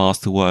getting some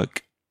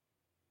masterwork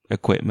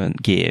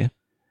equipment, gear.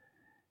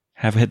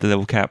 Have I hit the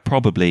level cap?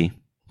 Probably.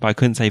 But I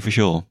couldn't say for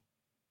sure.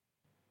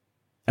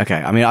 Okay,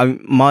 I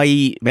mean,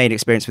 my main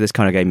experience with this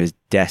kind of game is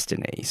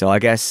Destiny. So I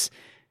guess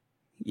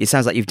it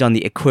sounds like you've done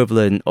the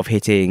equivalent of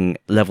hitting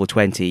level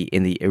 20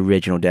 in the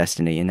original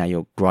Destiny, and now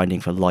you're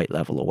grinding for light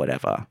level or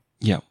whatever.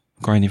 Yeah,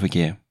 grinding for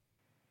gear.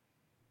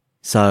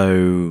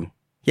 So,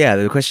 Yeah,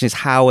 the question is,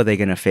 how are they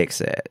going to fix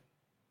it?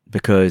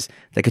 Because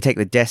they could take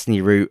the Destiny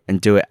route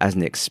and do it as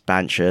an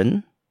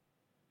expansion,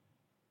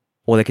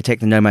 or they could take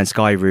the No Man's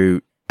Sky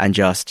route and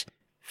just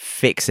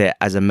fix it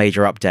as a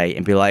major update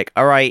and be like,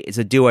 all right, it's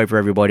a do-over,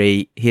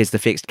 everybody. Here's the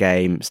fixed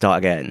game. Start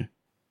again.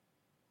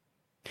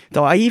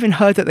 Though I even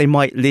heard that they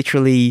might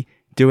literally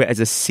do it as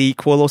a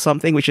sequel or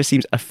something, which just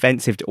seems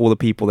offensive to all the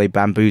people they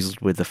bamboozled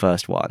with the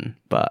first one.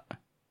 But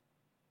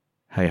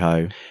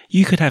hey-ho.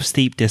 You could have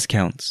steep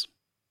discounts.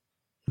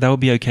 That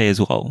would be okay as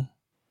well.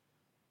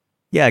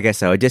 Yeah, I guess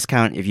so. A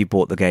discount if you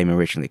bought the game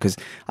originally. Because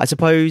I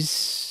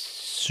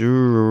suppose...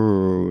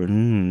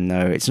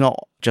 No, it's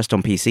not just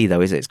on PC though,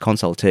 is it? It's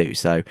console too.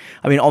 So,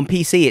 I mean, on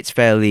PC, it's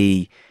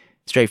fairly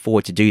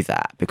straightforward to do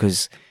that.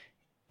 Because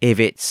if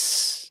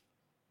it's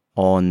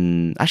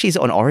on... Actually, is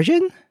it on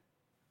Origin?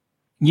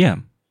 Yeah,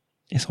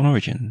 it's on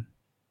Origin.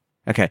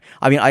 Okay.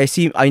 I mean,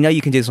 I know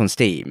you can do this on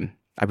Steam.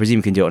 I presume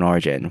you can do it on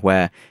Origin,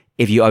 where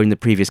if you own the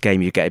previous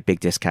game, you get a big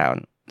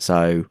discount.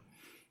 So...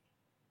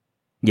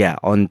 Yeah,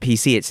 on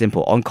PC it's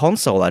simple. On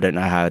console, I don't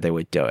know how they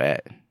would do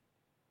it.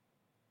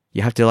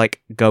 You have to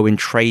like go and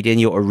trade in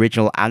your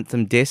original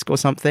Anthem disc or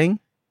something.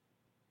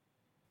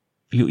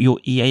 Your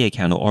EA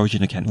account or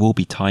Origin account will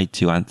be tied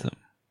to Anthem.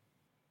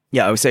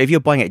 Yeah, so if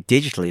you're buying it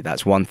digitally,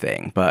 that's one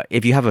thing. But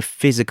if you have a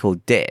physical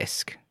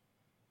disc...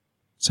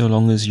 So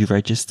long as you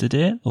registered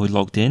it or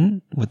logged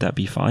in, would that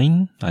be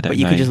fine? I don't know. But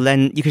you could just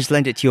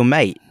lend it to your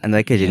mate and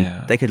they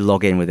could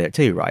log in with it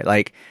too, right?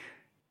 Like...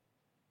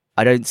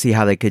 I don't see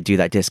how they could do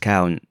that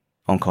discount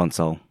on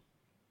console.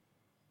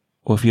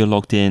 Or if you're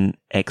logged in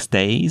X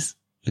days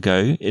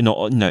ago,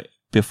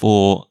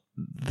 before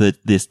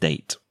this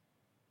date.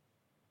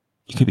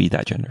 You could be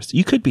that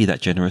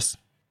generous.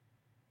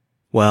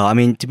 Well, I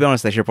mean, to be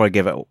honest, they should probably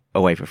give it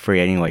away for free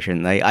anyway,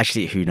 shouldn't they?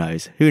 Actually, who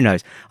knows?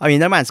 I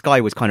mean, No Man's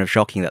Sky was kind of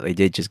shocking that they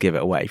did just give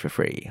it away for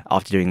free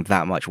after doing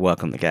that much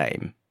work on the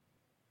game.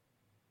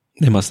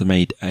 They must have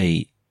made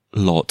a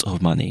lot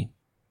of money.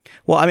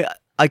 Well, I mean...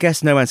 I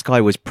guess No Man's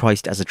Sky was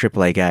priced as a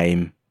AAA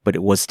game, but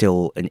it was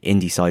still an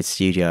indie-sized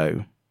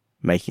studio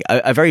making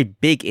a very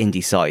big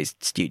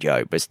indie-sized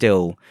studio, but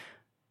still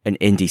an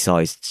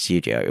indie-sized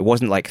studio. It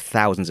wasn't like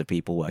thousands of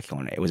people working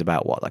on it. It was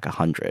about, like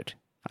 100,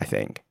 I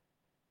think.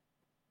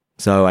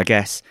 So I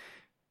guess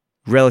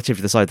relative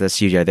to the size of the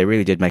studio, they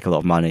really did make a lot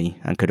of money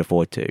and could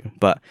afford to.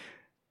 But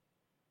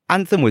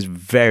Anthem was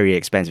very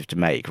expensive to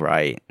make,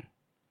 right?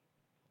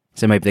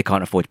 So maybe they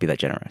can't afford to be that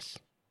generous.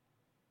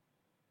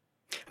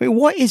 I mean,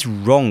 what is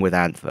wrong with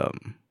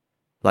Anthem?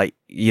 Like,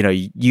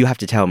 you have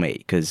to tell me,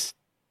 because...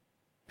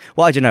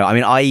 Well, I don't know. I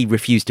mean, I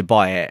refused to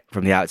buy it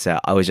from the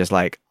outset. I was just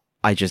like,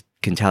 I just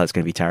can tell it's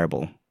going to be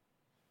terrible.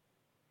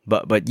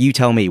 But you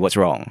tell me what's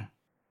wrong.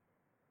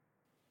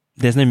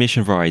 There's no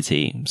mission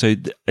variety. So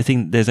I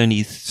think there's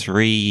only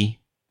 3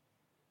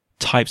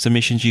 types of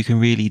missions you can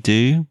really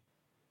do.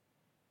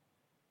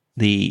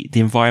 The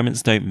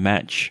environments don't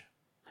match.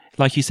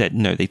 Like you said,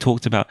 no, they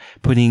talked about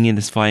putting in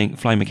this flying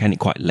mechanic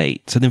quite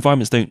late. So the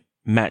environments don't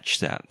match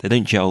that. They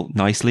don't gel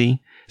nicely.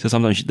 So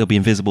sometimes there'll be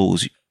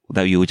invisibles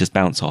that you will just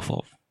bounce off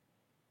of.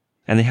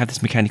 And they have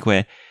this mechanic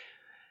where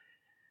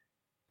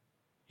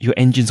your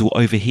engines will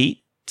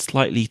overheat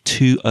slightly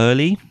too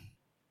early.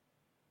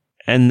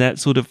 And that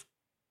sort of,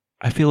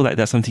 I feel like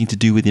that's something to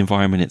do with the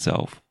environment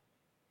itself.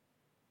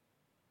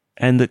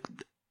 And the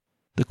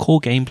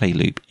core gameplay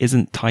loop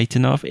isn't tight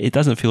enough. It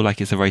doesn't feel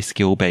like it's a very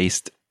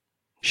skill-based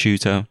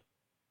shooter.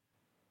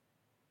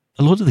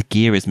 A lot of the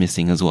gear is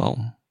missing as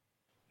well.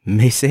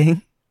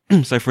 Missing?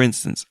 So for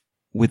instance,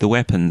 with the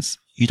weapons,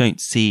 you don't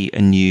see a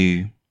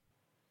new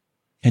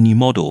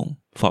model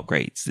for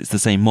upgrades. It's the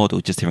same model,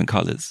 just different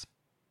colours.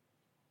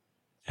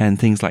 And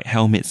things like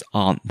helmets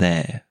aren't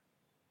there.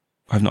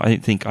 I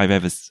don't think I've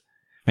ever...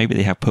 Maybe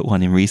they have put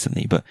one in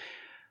recently, but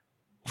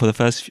for the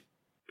first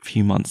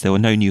few months, there were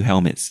no new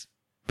helmets.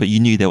 But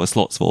you knew there were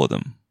slots for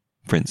them,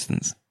 for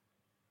instance.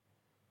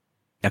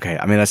 Okay,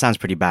 I mean, that sounds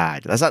pretty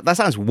bad. That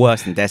sounds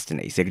worse than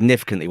Destiny,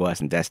 significantly worse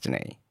than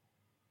Destiny.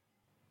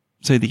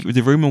 So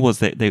the rumor was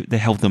that they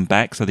held them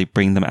back, so they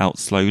bring them out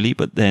slowly,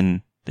 but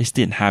then they just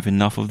didn't have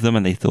enough of them,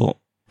 and they thought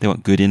they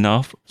weren't good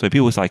enough. So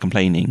people started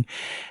complaining,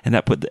 and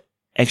that put the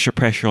extra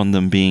pressure on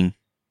them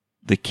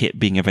the kit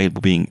being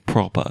available, being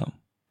proper.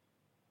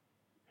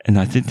 And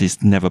I think they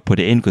just never put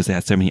it in because they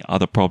had so many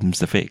other problems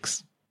to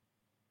fix.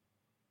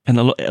 And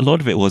a lot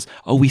of it was,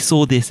 we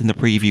saw this in the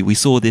preview, we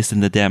saw this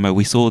in the demo,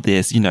 we saw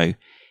this,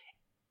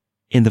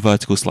 in the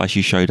vertical slice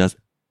you showed us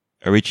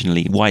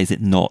originally. Why is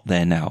it not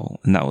there now?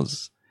 And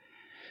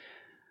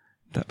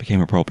that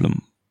became a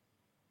problem.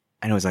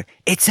 And it was like,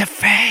 it's a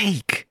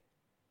fake!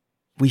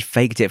 We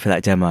faked it for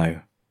that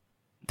demo.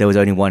 There was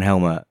only one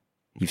helmet.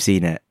 You've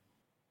seen it.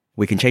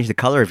 We can change the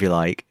color if you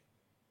like.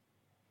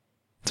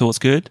 So what's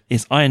good?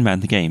 It's Iron Man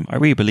the game. I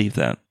really believe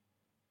that.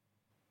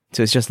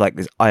 So it's just like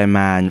this Iron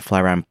Man fly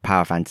around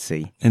power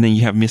fantasy. And then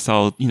you have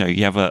missile,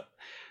 you have a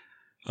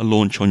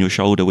launch on your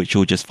shoulder which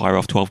will just fire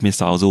off 12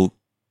 missiles, all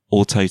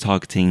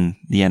auto-targeting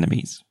the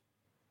enemies.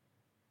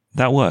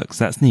 That works.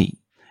 That's neat.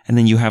 And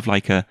then you have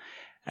like a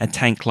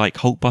tank like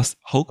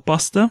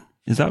Hulkbuster.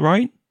 Is that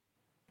right?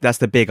 That's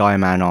the big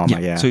Iron Man armor,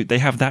 yeah. So they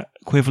have that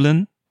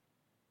equivalent.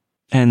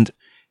 And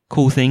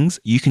cool things,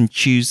 you can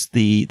choose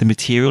the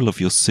material of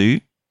your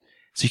suit.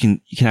 So you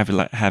can have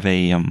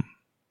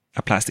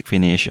a plastic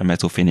finish, a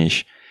metal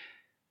finish,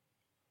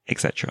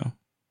 etc.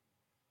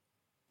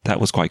 That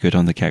was quite good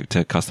on the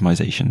character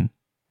customization.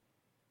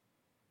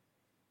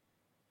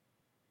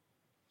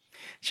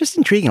 It's just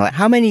intriguing. Like,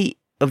 how many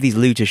of these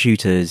looter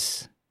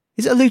shooters...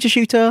 Is it a looter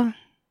shooter?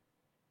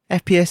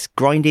 FPS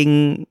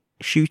grinding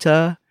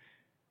shooter?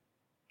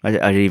 I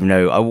don't even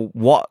know.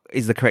 What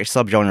is the correct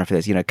subgenre for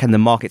this? You know, can the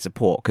market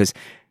support? Because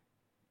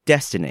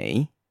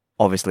Destiny,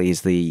 obviously,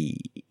 is the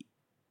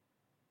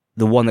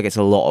one that gets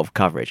a lot of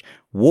coverage.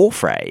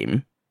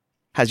 Warframe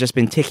has just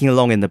been ticking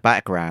along in the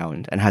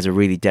background and has a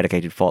really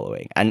dedicated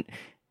following. And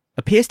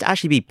appears to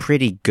actually be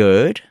pretty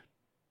good.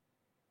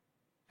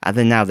 And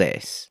then now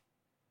this.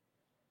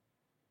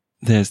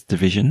 There's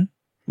Division,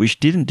 which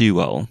didn't do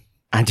well.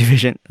 And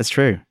Division, that's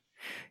true.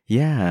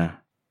 Yeah.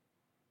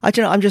 I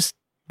don't know, I'm just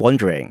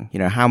wondering, you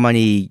know, how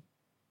many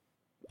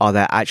are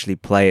there actually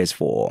players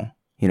for?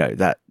 You know,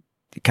 that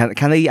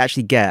can they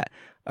actually get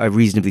a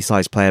reasonably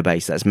sized player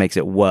base that makes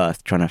it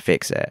worth trying to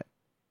fix it?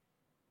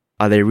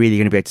 Are they really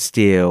going to be able to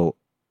steal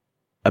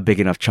a big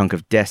enough chunk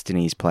of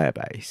Destiny's player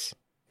base?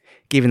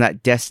 Given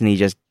that Destiny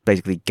just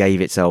basically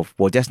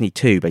Destiny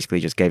 2 basically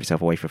just gave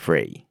itself away for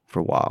free for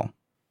a while.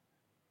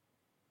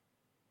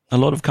 A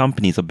lot of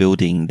companies are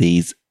building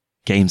these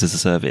games as a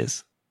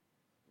service.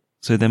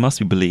 So there must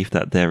be belief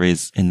that there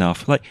is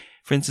enough. Like,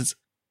 for instance,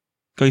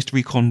 Ghost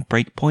Recon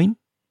Breakpoint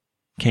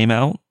came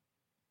out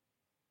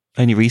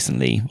only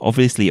recently.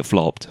 Obviously, it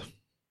flopped.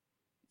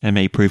 It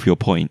may prove your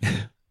point.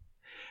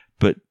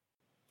 But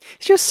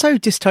it's just so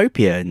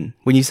dystopian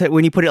when you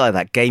put it like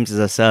that, games as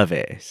a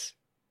service.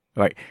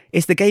 Right?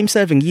 Is the game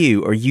serving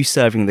you, or are you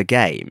serving the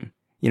game?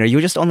 You know,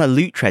 you're just on a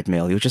loot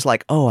treadmill. You're just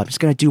like, oh, I'm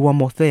just going to do one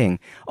more thing.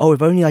 Oh,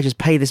 if only I just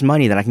pay this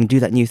money, then I can do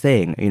that new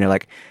thing. You know,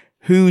 like,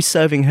 who's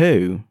serving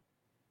who?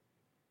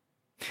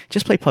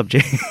 Just play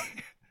PUBG.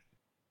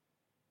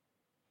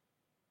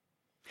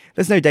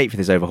 There's no date for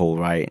this overhaul,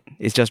 right?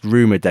 It's just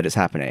rumoured that it's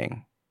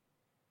happening.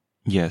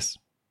 Yes.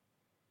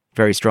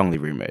 Very strongly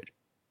rumoured.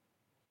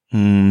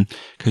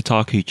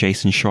 Kotaku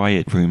Jason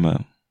Schreier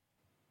rumour.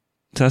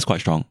 So that's quite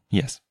strong,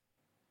 yes.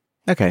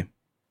 Okay.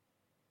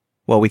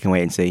 Well, we can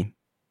wait and see.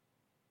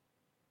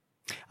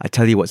 I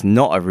tell you what's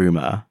not a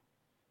rumour.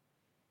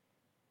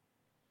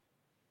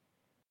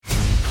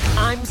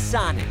 I'm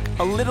Sonic,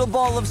 a little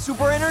ball of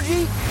super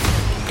energy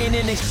in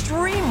an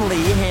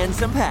extremely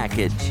handsome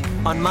package.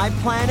 On my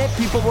planet,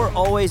 people were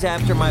always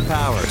after my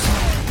powers,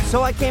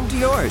 so I came to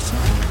yours.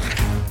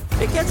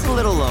 It gets a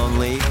little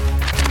lonely,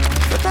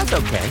 but that's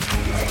okay.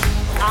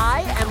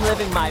 I am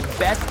living my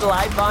best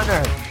life on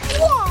Earth.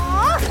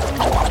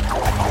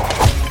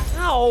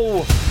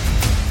 Ow!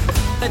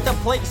 Let the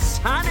plate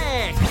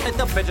Sonic! Let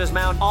the bitches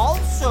mount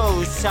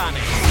also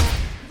Sonic!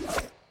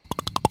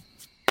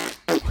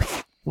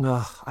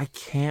 Ugh, I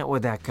can't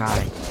with that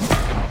guy.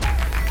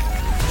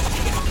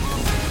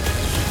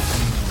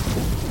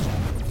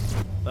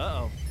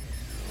 Uh-oh.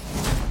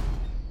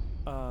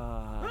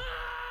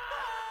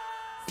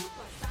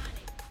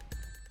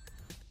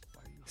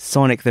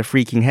 Sonic the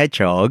freaking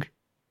Hedgehog.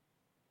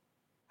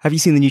 Have you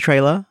seen the new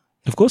trailer?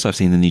 Of course I've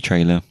seen the new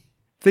trailer.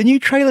 The new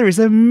trailer is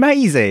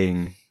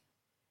amazing.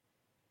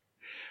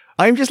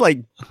 I'm just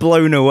like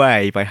blown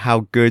away by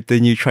how good the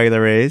new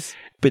trailer is.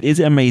 But is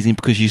it amazing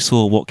because you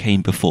saw what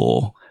came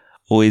before?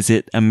 Or is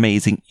it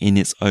amazing in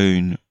its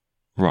own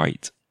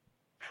right?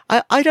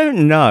 I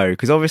don't know,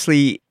 because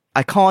obviously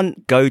I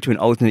can't go to an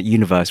alternate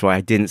universe where I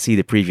didn't see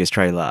the previous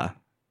trailer,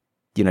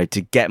 you know,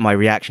 to get my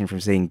reaction from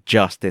seeing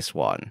just this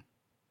one.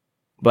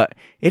 But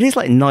it is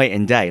like night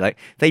and day. Like,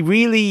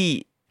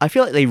 I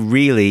feel like they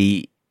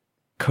really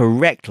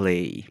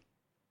correctly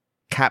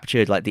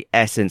captured like the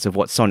essence of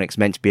what Sonic's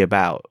meant to be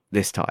about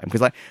this time.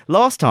 Because like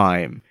last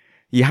time,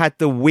 you had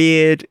the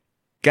weird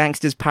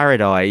Gangster's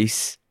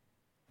Paradise,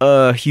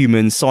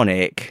 human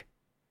Sonic,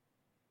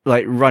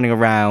 like running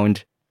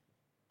around,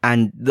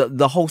 and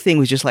the whole thing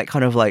was just like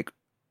kind of like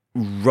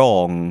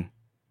wrong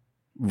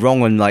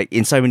on like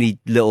in so many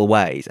little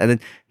ways. And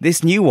then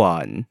this new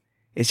one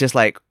is just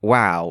like,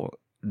 wow,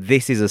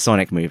 this is a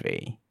Sonic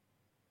movie.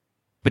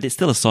 But it's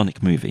still a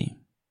Sonic movie.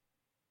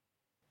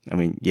 I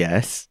mean,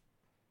 yes.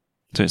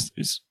 So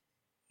it's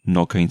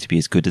not going to be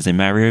as good as a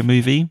Mario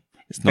movie.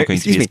 It's not going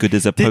to be as good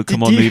as a Did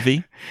Pokemon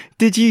movie.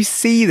 Did you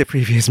see the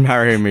previous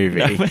Mario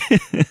movie?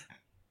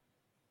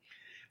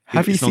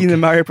 Have you seen the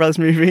Mario Bros.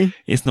 Movie?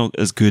 It's not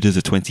as good as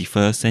a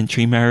 21st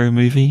century Mario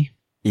movie.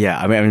 Yeah,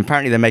 I mean,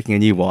 apparently they're making a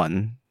new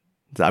one.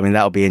 I mean,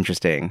 that'll be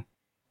interesting.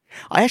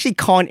 I actually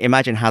can't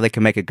imagine how they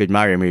can make a good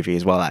Mario movie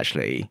as well,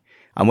 actually.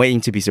 I'm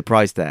waiting to be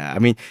surprised there. I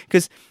mean,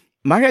 because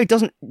Mario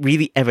doesn't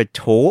really ever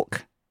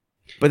talk,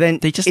 but then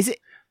is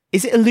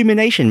it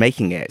Illumination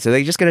making it? So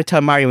they're just going to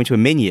turn Mario into a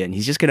minion.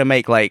 He's just going to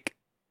make like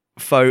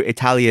faux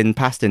Italian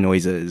pasta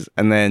noises,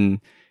 and then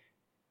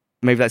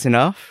maybe that's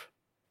enough?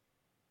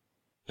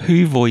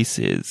 Who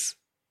voices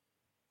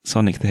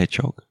Sonic the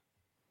Hedgehog?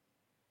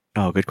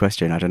 Oh, good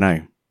question. I don't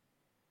know.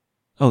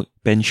 Oh,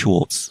 Ben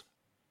Schwartz.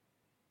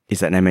 Is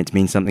that name meant to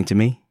mean something to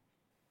me?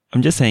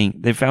 I'm just saying,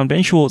 they found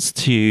Ben Schwartz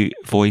to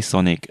voice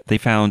Sonic. They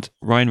found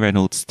Ryan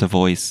Reynolds to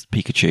voice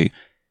Pikachu.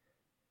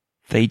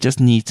 They just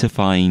need to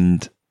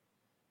find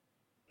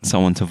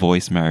someone to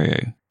voice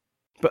Mario.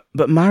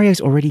 But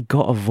Mario's already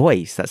got a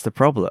voice. That's the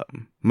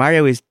problem.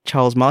 Mario is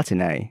Charles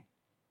Martinet.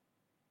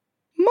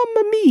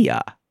 Mamma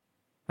mia!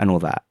 And all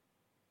that.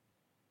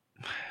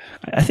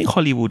 I think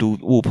Hollywood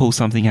will pull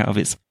something out of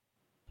its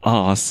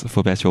arse,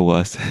 for better or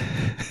worse.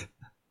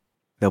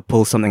 They'll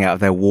pull something out of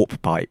their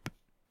warp pipe.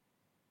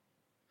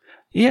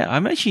 Yeah,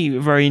 I'm actually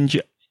very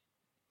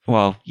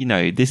well,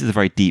 this is a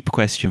very deep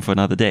question for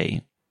another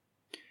day.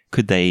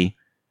 Could they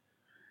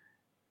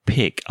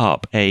pick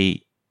up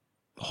a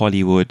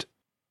Hollywood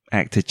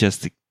actor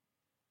just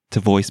to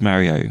voice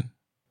Mario?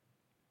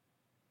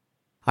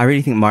 I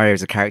really think Mario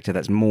is a character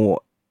that's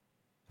more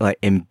like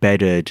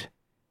embedded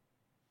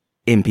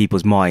in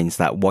people's minds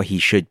that what he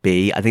should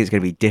be. I think it's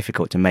going to be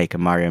difficult to make a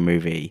Mario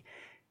movie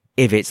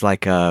if it's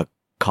like a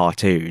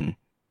cartoon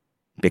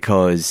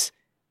because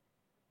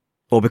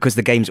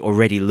the games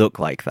already look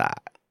like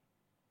that.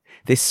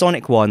 This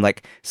Sonic one,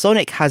 like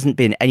Sonic hasn't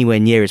been anywhere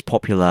near as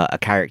popular a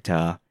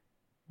character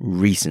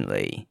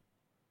recently.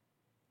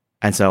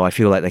 And so I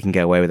feel like they can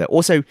get away with it.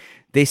 Also,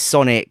 this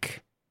Sonic's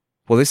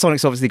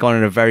obviously gone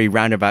on a very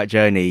roundabout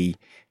journey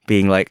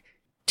being like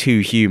too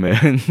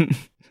human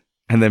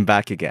and then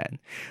back again.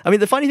 I mean,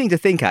 the funny thing to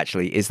think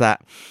actually is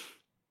that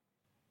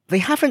they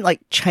haven't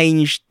like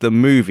changed the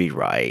movie,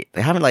 right?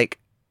 They haven't like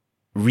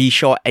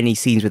reshot any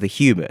scenes with the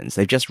humans.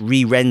 They've just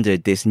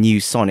re-rendered this new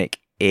Sonic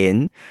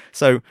in.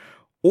 So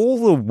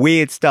all the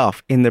weird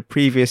stuff in the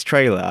previous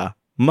trailer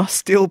must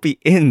still be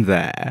in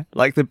there.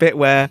 Like the bit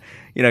where,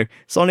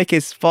 Sonic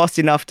is fast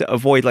enough to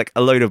avoid like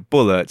a load of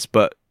bullets,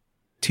 but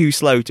too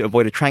slow to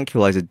avoid a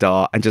tranquilizer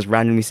dart and just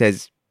randomly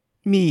says,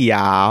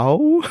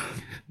 meow.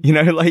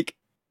 Like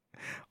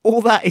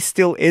all that is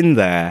still in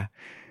there.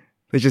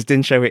 They just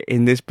didn't show it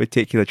in this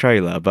particular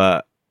trailer,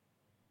 but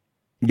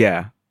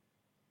yeah,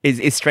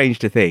 it's strange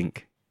to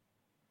think.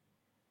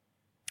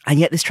 And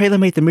yet this trailer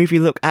made the movie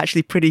look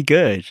actually pretty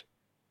good.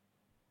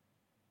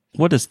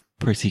 What does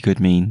pretty good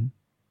mean?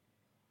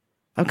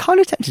 I'm kind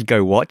of tempted to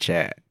go watch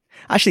it.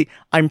 Actually,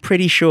 I'm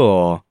pretty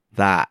sure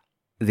that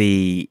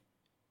the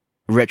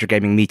retro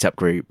gaming meetup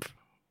group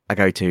I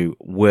go to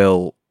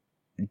will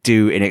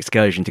do an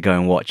excursion to go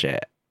and watch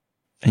it.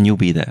 And you'll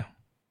be there.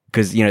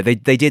 Because, they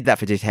did that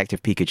for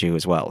Detective Pikachu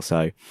as well.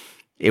 So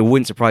it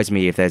wouldn't surprise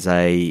me if there's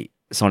a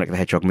Sonic the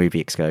Hedgehog movie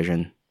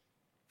excursion.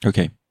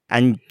 Okay.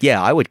 And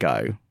yeah, I would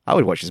go. I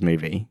would watch this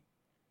movie.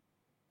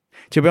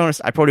 To be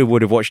honest, I probably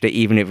would have watched it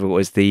even if it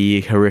was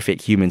the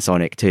horrific human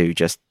Sonic too,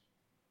 just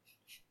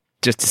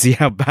to see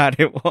how bad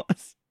it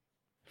was.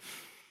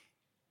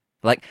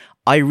 Like,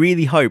 I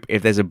really hope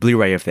if there's a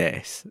Blu-ray of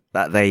this,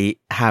 that they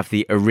have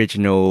the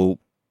original,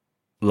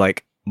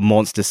 like,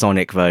 Monster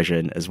Sonic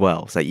version as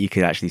well, so that you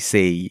can actually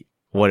see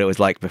what it was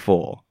like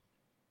before.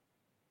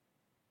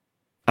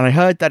 And I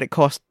heard that it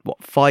cost,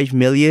 $5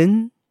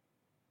 million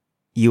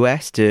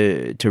US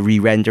to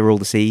re-render all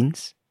the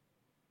scenes?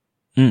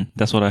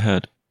 That's what I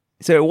heard.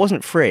 So it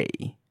wasn't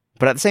free.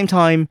 But at the same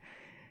time,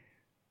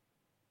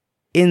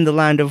 in the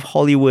land of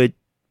Hollywood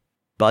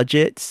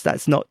budgets,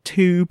 that's not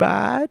too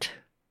bad.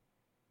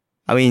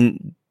 I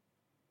mean,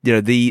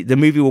 the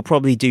movie will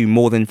probably do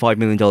more than $5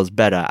 million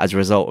better as a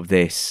result of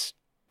this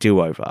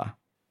do-over.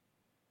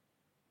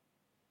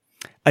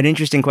 An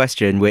interesting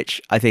question,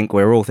 which I think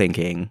we're all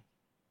thinking,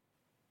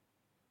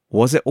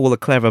 was it all a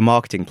clever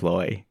marketing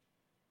ploy?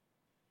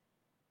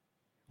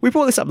 We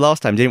brought this up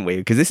last time, didn't we?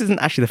 Because this isn't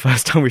actually the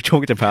first time we've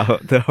talked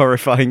about the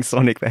horrifying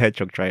Sonic the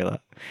Hedgehog trailer.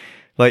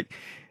 Like,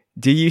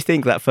 do you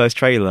think that first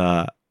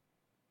trailer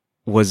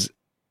was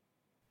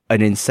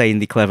an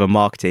insanely clever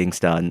marketing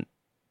stunt?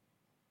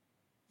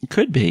 It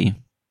could be.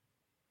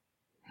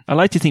 I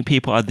like to think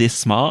people are this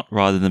smart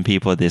rather than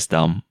people are this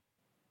dumb.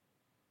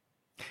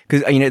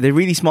 Because, the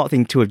really smart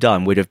thing to have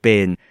done would have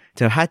been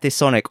to have had this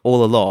Sonic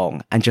all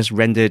along and just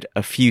rendered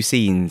a few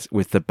scenes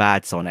with the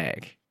bad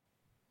Sonic.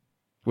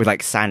 With,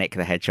 like, Sonic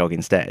the Hedgehog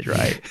instead,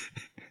 right?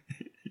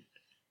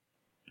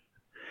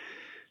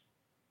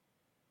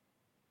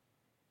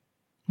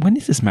 When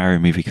is this Mario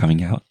movie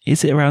coming out?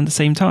 Is it around the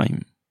same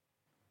time?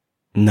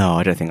 No,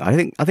 I don't think. I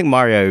think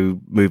Mario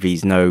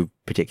movies no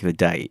particular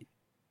date.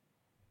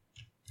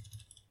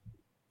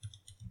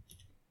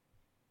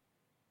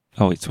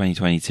 Oh, it's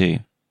 2022.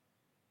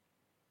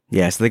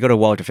 Yeah, so they got a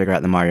while to figure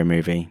out the Mario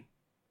movie.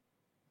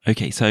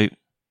 Okay, so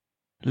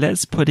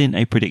let's put in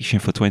a prediction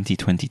for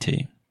 2022.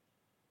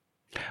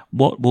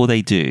 What will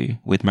they do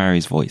with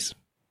Mario's voice?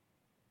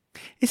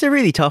 It's a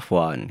really tough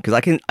one because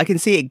I can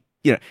see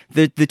it.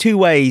 The two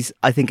ways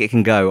I think it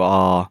can go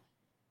are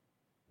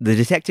the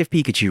Detective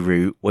Pikachu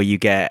route, where you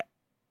get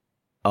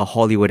a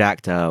Hollywood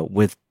actor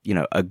with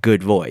a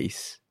good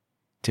voice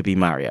to be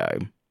Mario.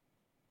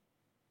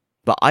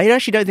 But I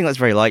actually don't think that's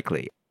very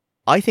likely.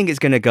 I think it's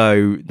going to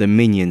go the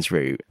Minions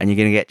route, and you're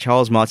going to get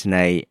Charles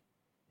Martinet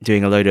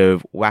doing a load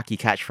of wacky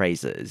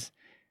catchphrases,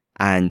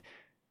 and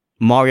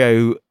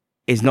Mario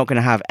is not going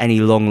to have any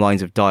long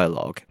lines of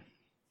dialogue.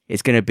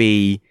 It's going to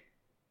be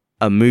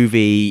a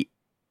movie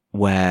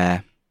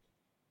where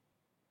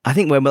I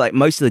think where like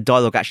most of the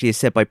dialogue actually is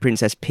said by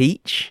Princess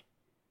Peach,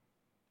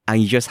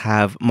 and you just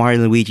have Mario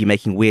and Luigi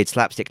making weird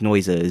slapstick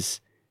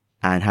noises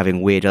and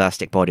having weird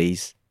elastic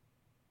bodies.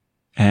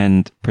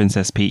 And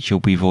Princess Peach will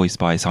be voiced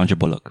by Sandra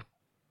Bullock.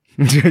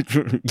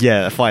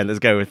 Yeah, fine, let's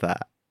go with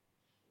that.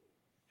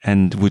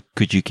 And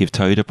could you give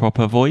Toad a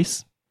proper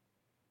voice?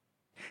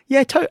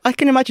 Yeah, I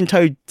can imagine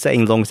Toad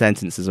saying long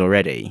sentences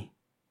already,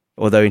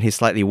 although in his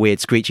slightly weird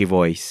screechy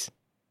voice.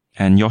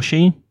 And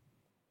Yoshi?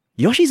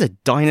 Yoshi's a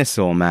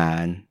dinosaur,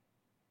 man.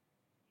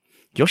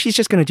 Yoshi's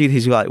just going to do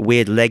his like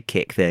weird leg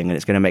kick thing, and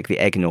it's going to make the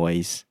egg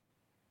noise.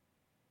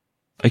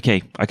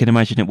 Okay, I can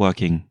imagine it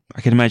working.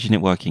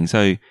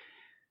 So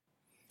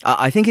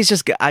I think it's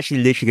just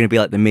actually literally going to be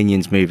like the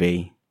Minions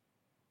movie.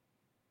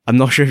 I'm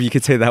not sure if you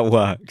could say that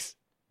works.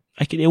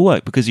 it'll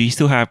work because you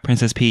still have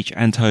Princess Peach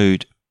and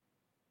Toad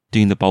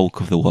doing the bulk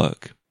of the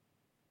work.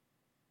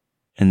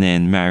 And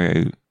then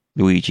Mario,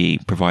 Luigi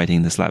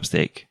providing the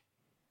slapstick.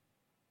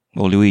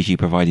 Or Luigi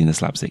providing the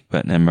slapstick,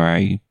 but then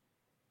Mario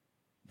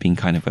being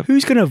kind of a...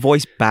 Who's going to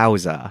voice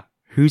Bowser?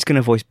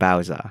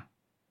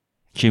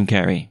 Jim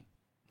Carrey.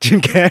 Jim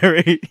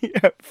Carrey.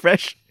 Yeah,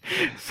 fresh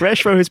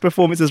from his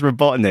performance as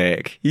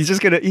Robotnik. He's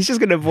just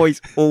gonna voice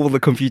all the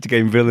computer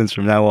game villains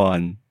from now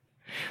on.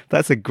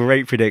 That's a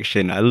great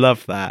prediction. I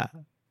love that.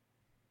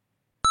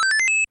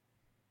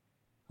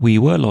 We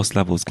were Lost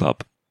Levels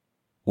Club.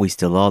 We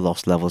still are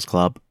Lost Levels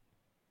Club.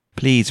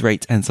 Please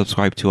rate and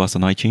subscribe to us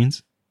on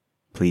iTunes.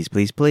 Please,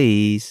 please,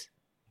 please.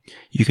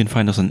 You can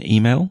find us on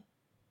email.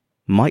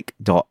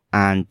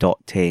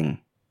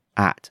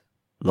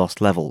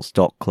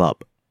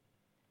 mike.and.ting@lostlevels.club.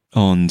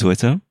 On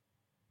Twitter.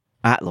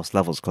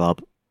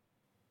 @lostlevelsclub.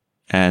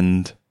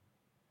 And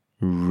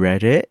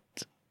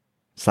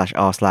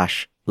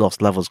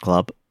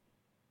Reddit/r/lostlevelsclub.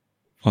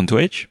 on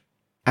Twitch.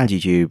 And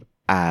YouTube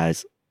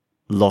as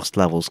Lost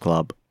Levels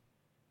Club.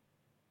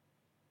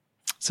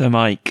 So,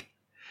 Mike,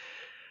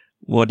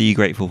 what are you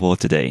grateful for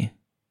today?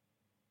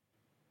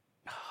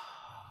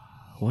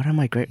 What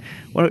am I grateful?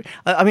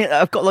 I mean,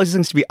 I've got loads of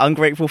things to be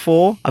ungrateful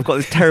for. I've got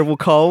this terrible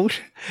cold.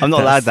 I'm not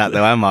allowed that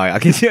though, am I? I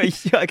can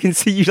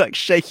see you like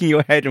shaking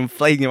your head and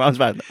flailing your arms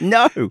around.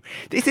 No,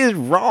 this is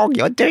wrong.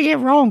 You're doing it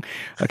wrong.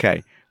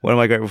 Okay, what am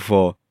I grateful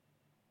for?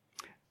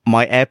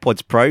 My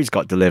AirPods Pros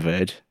got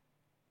delivered.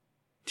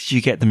 Did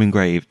you get them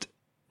engraved?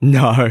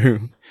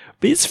 No.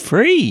 But it's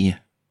free.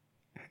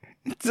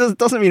 It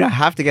doesn't mean I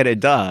have to get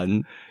it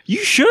done.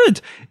 You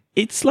should.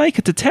 It's like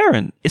a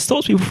deterrent. It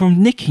stops people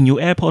from nicking your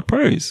AirPod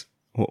Pros.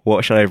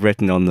 What should I have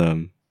written on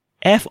them?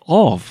 F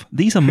off.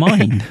 These are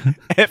mine.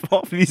 F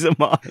off, these are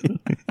mine.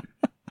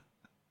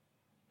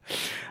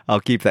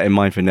 I'll keep that in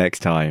mind for next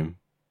time.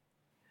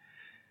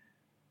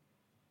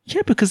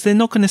 Yeah, because they're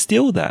not going to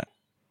steal that.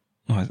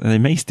 Oh, they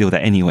may steal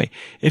that anyway.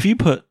 If you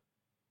put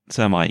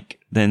Sir Mike,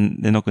 then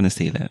they're not going to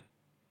steal it.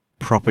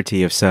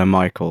 Property of Sir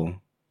Michael.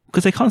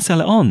 Because they can't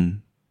sell it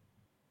on.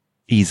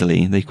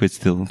 Easily, they could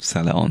still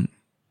sell it on.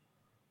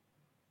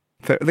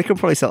 They could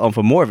probably sell it on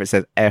for more if it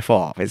says F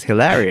off. It's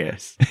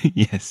hilarious.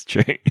 Yes,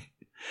 true.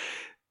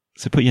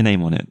 So put your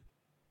name on it.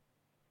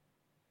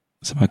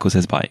 So Michael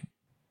says bye.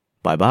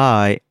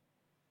 Bye-bye.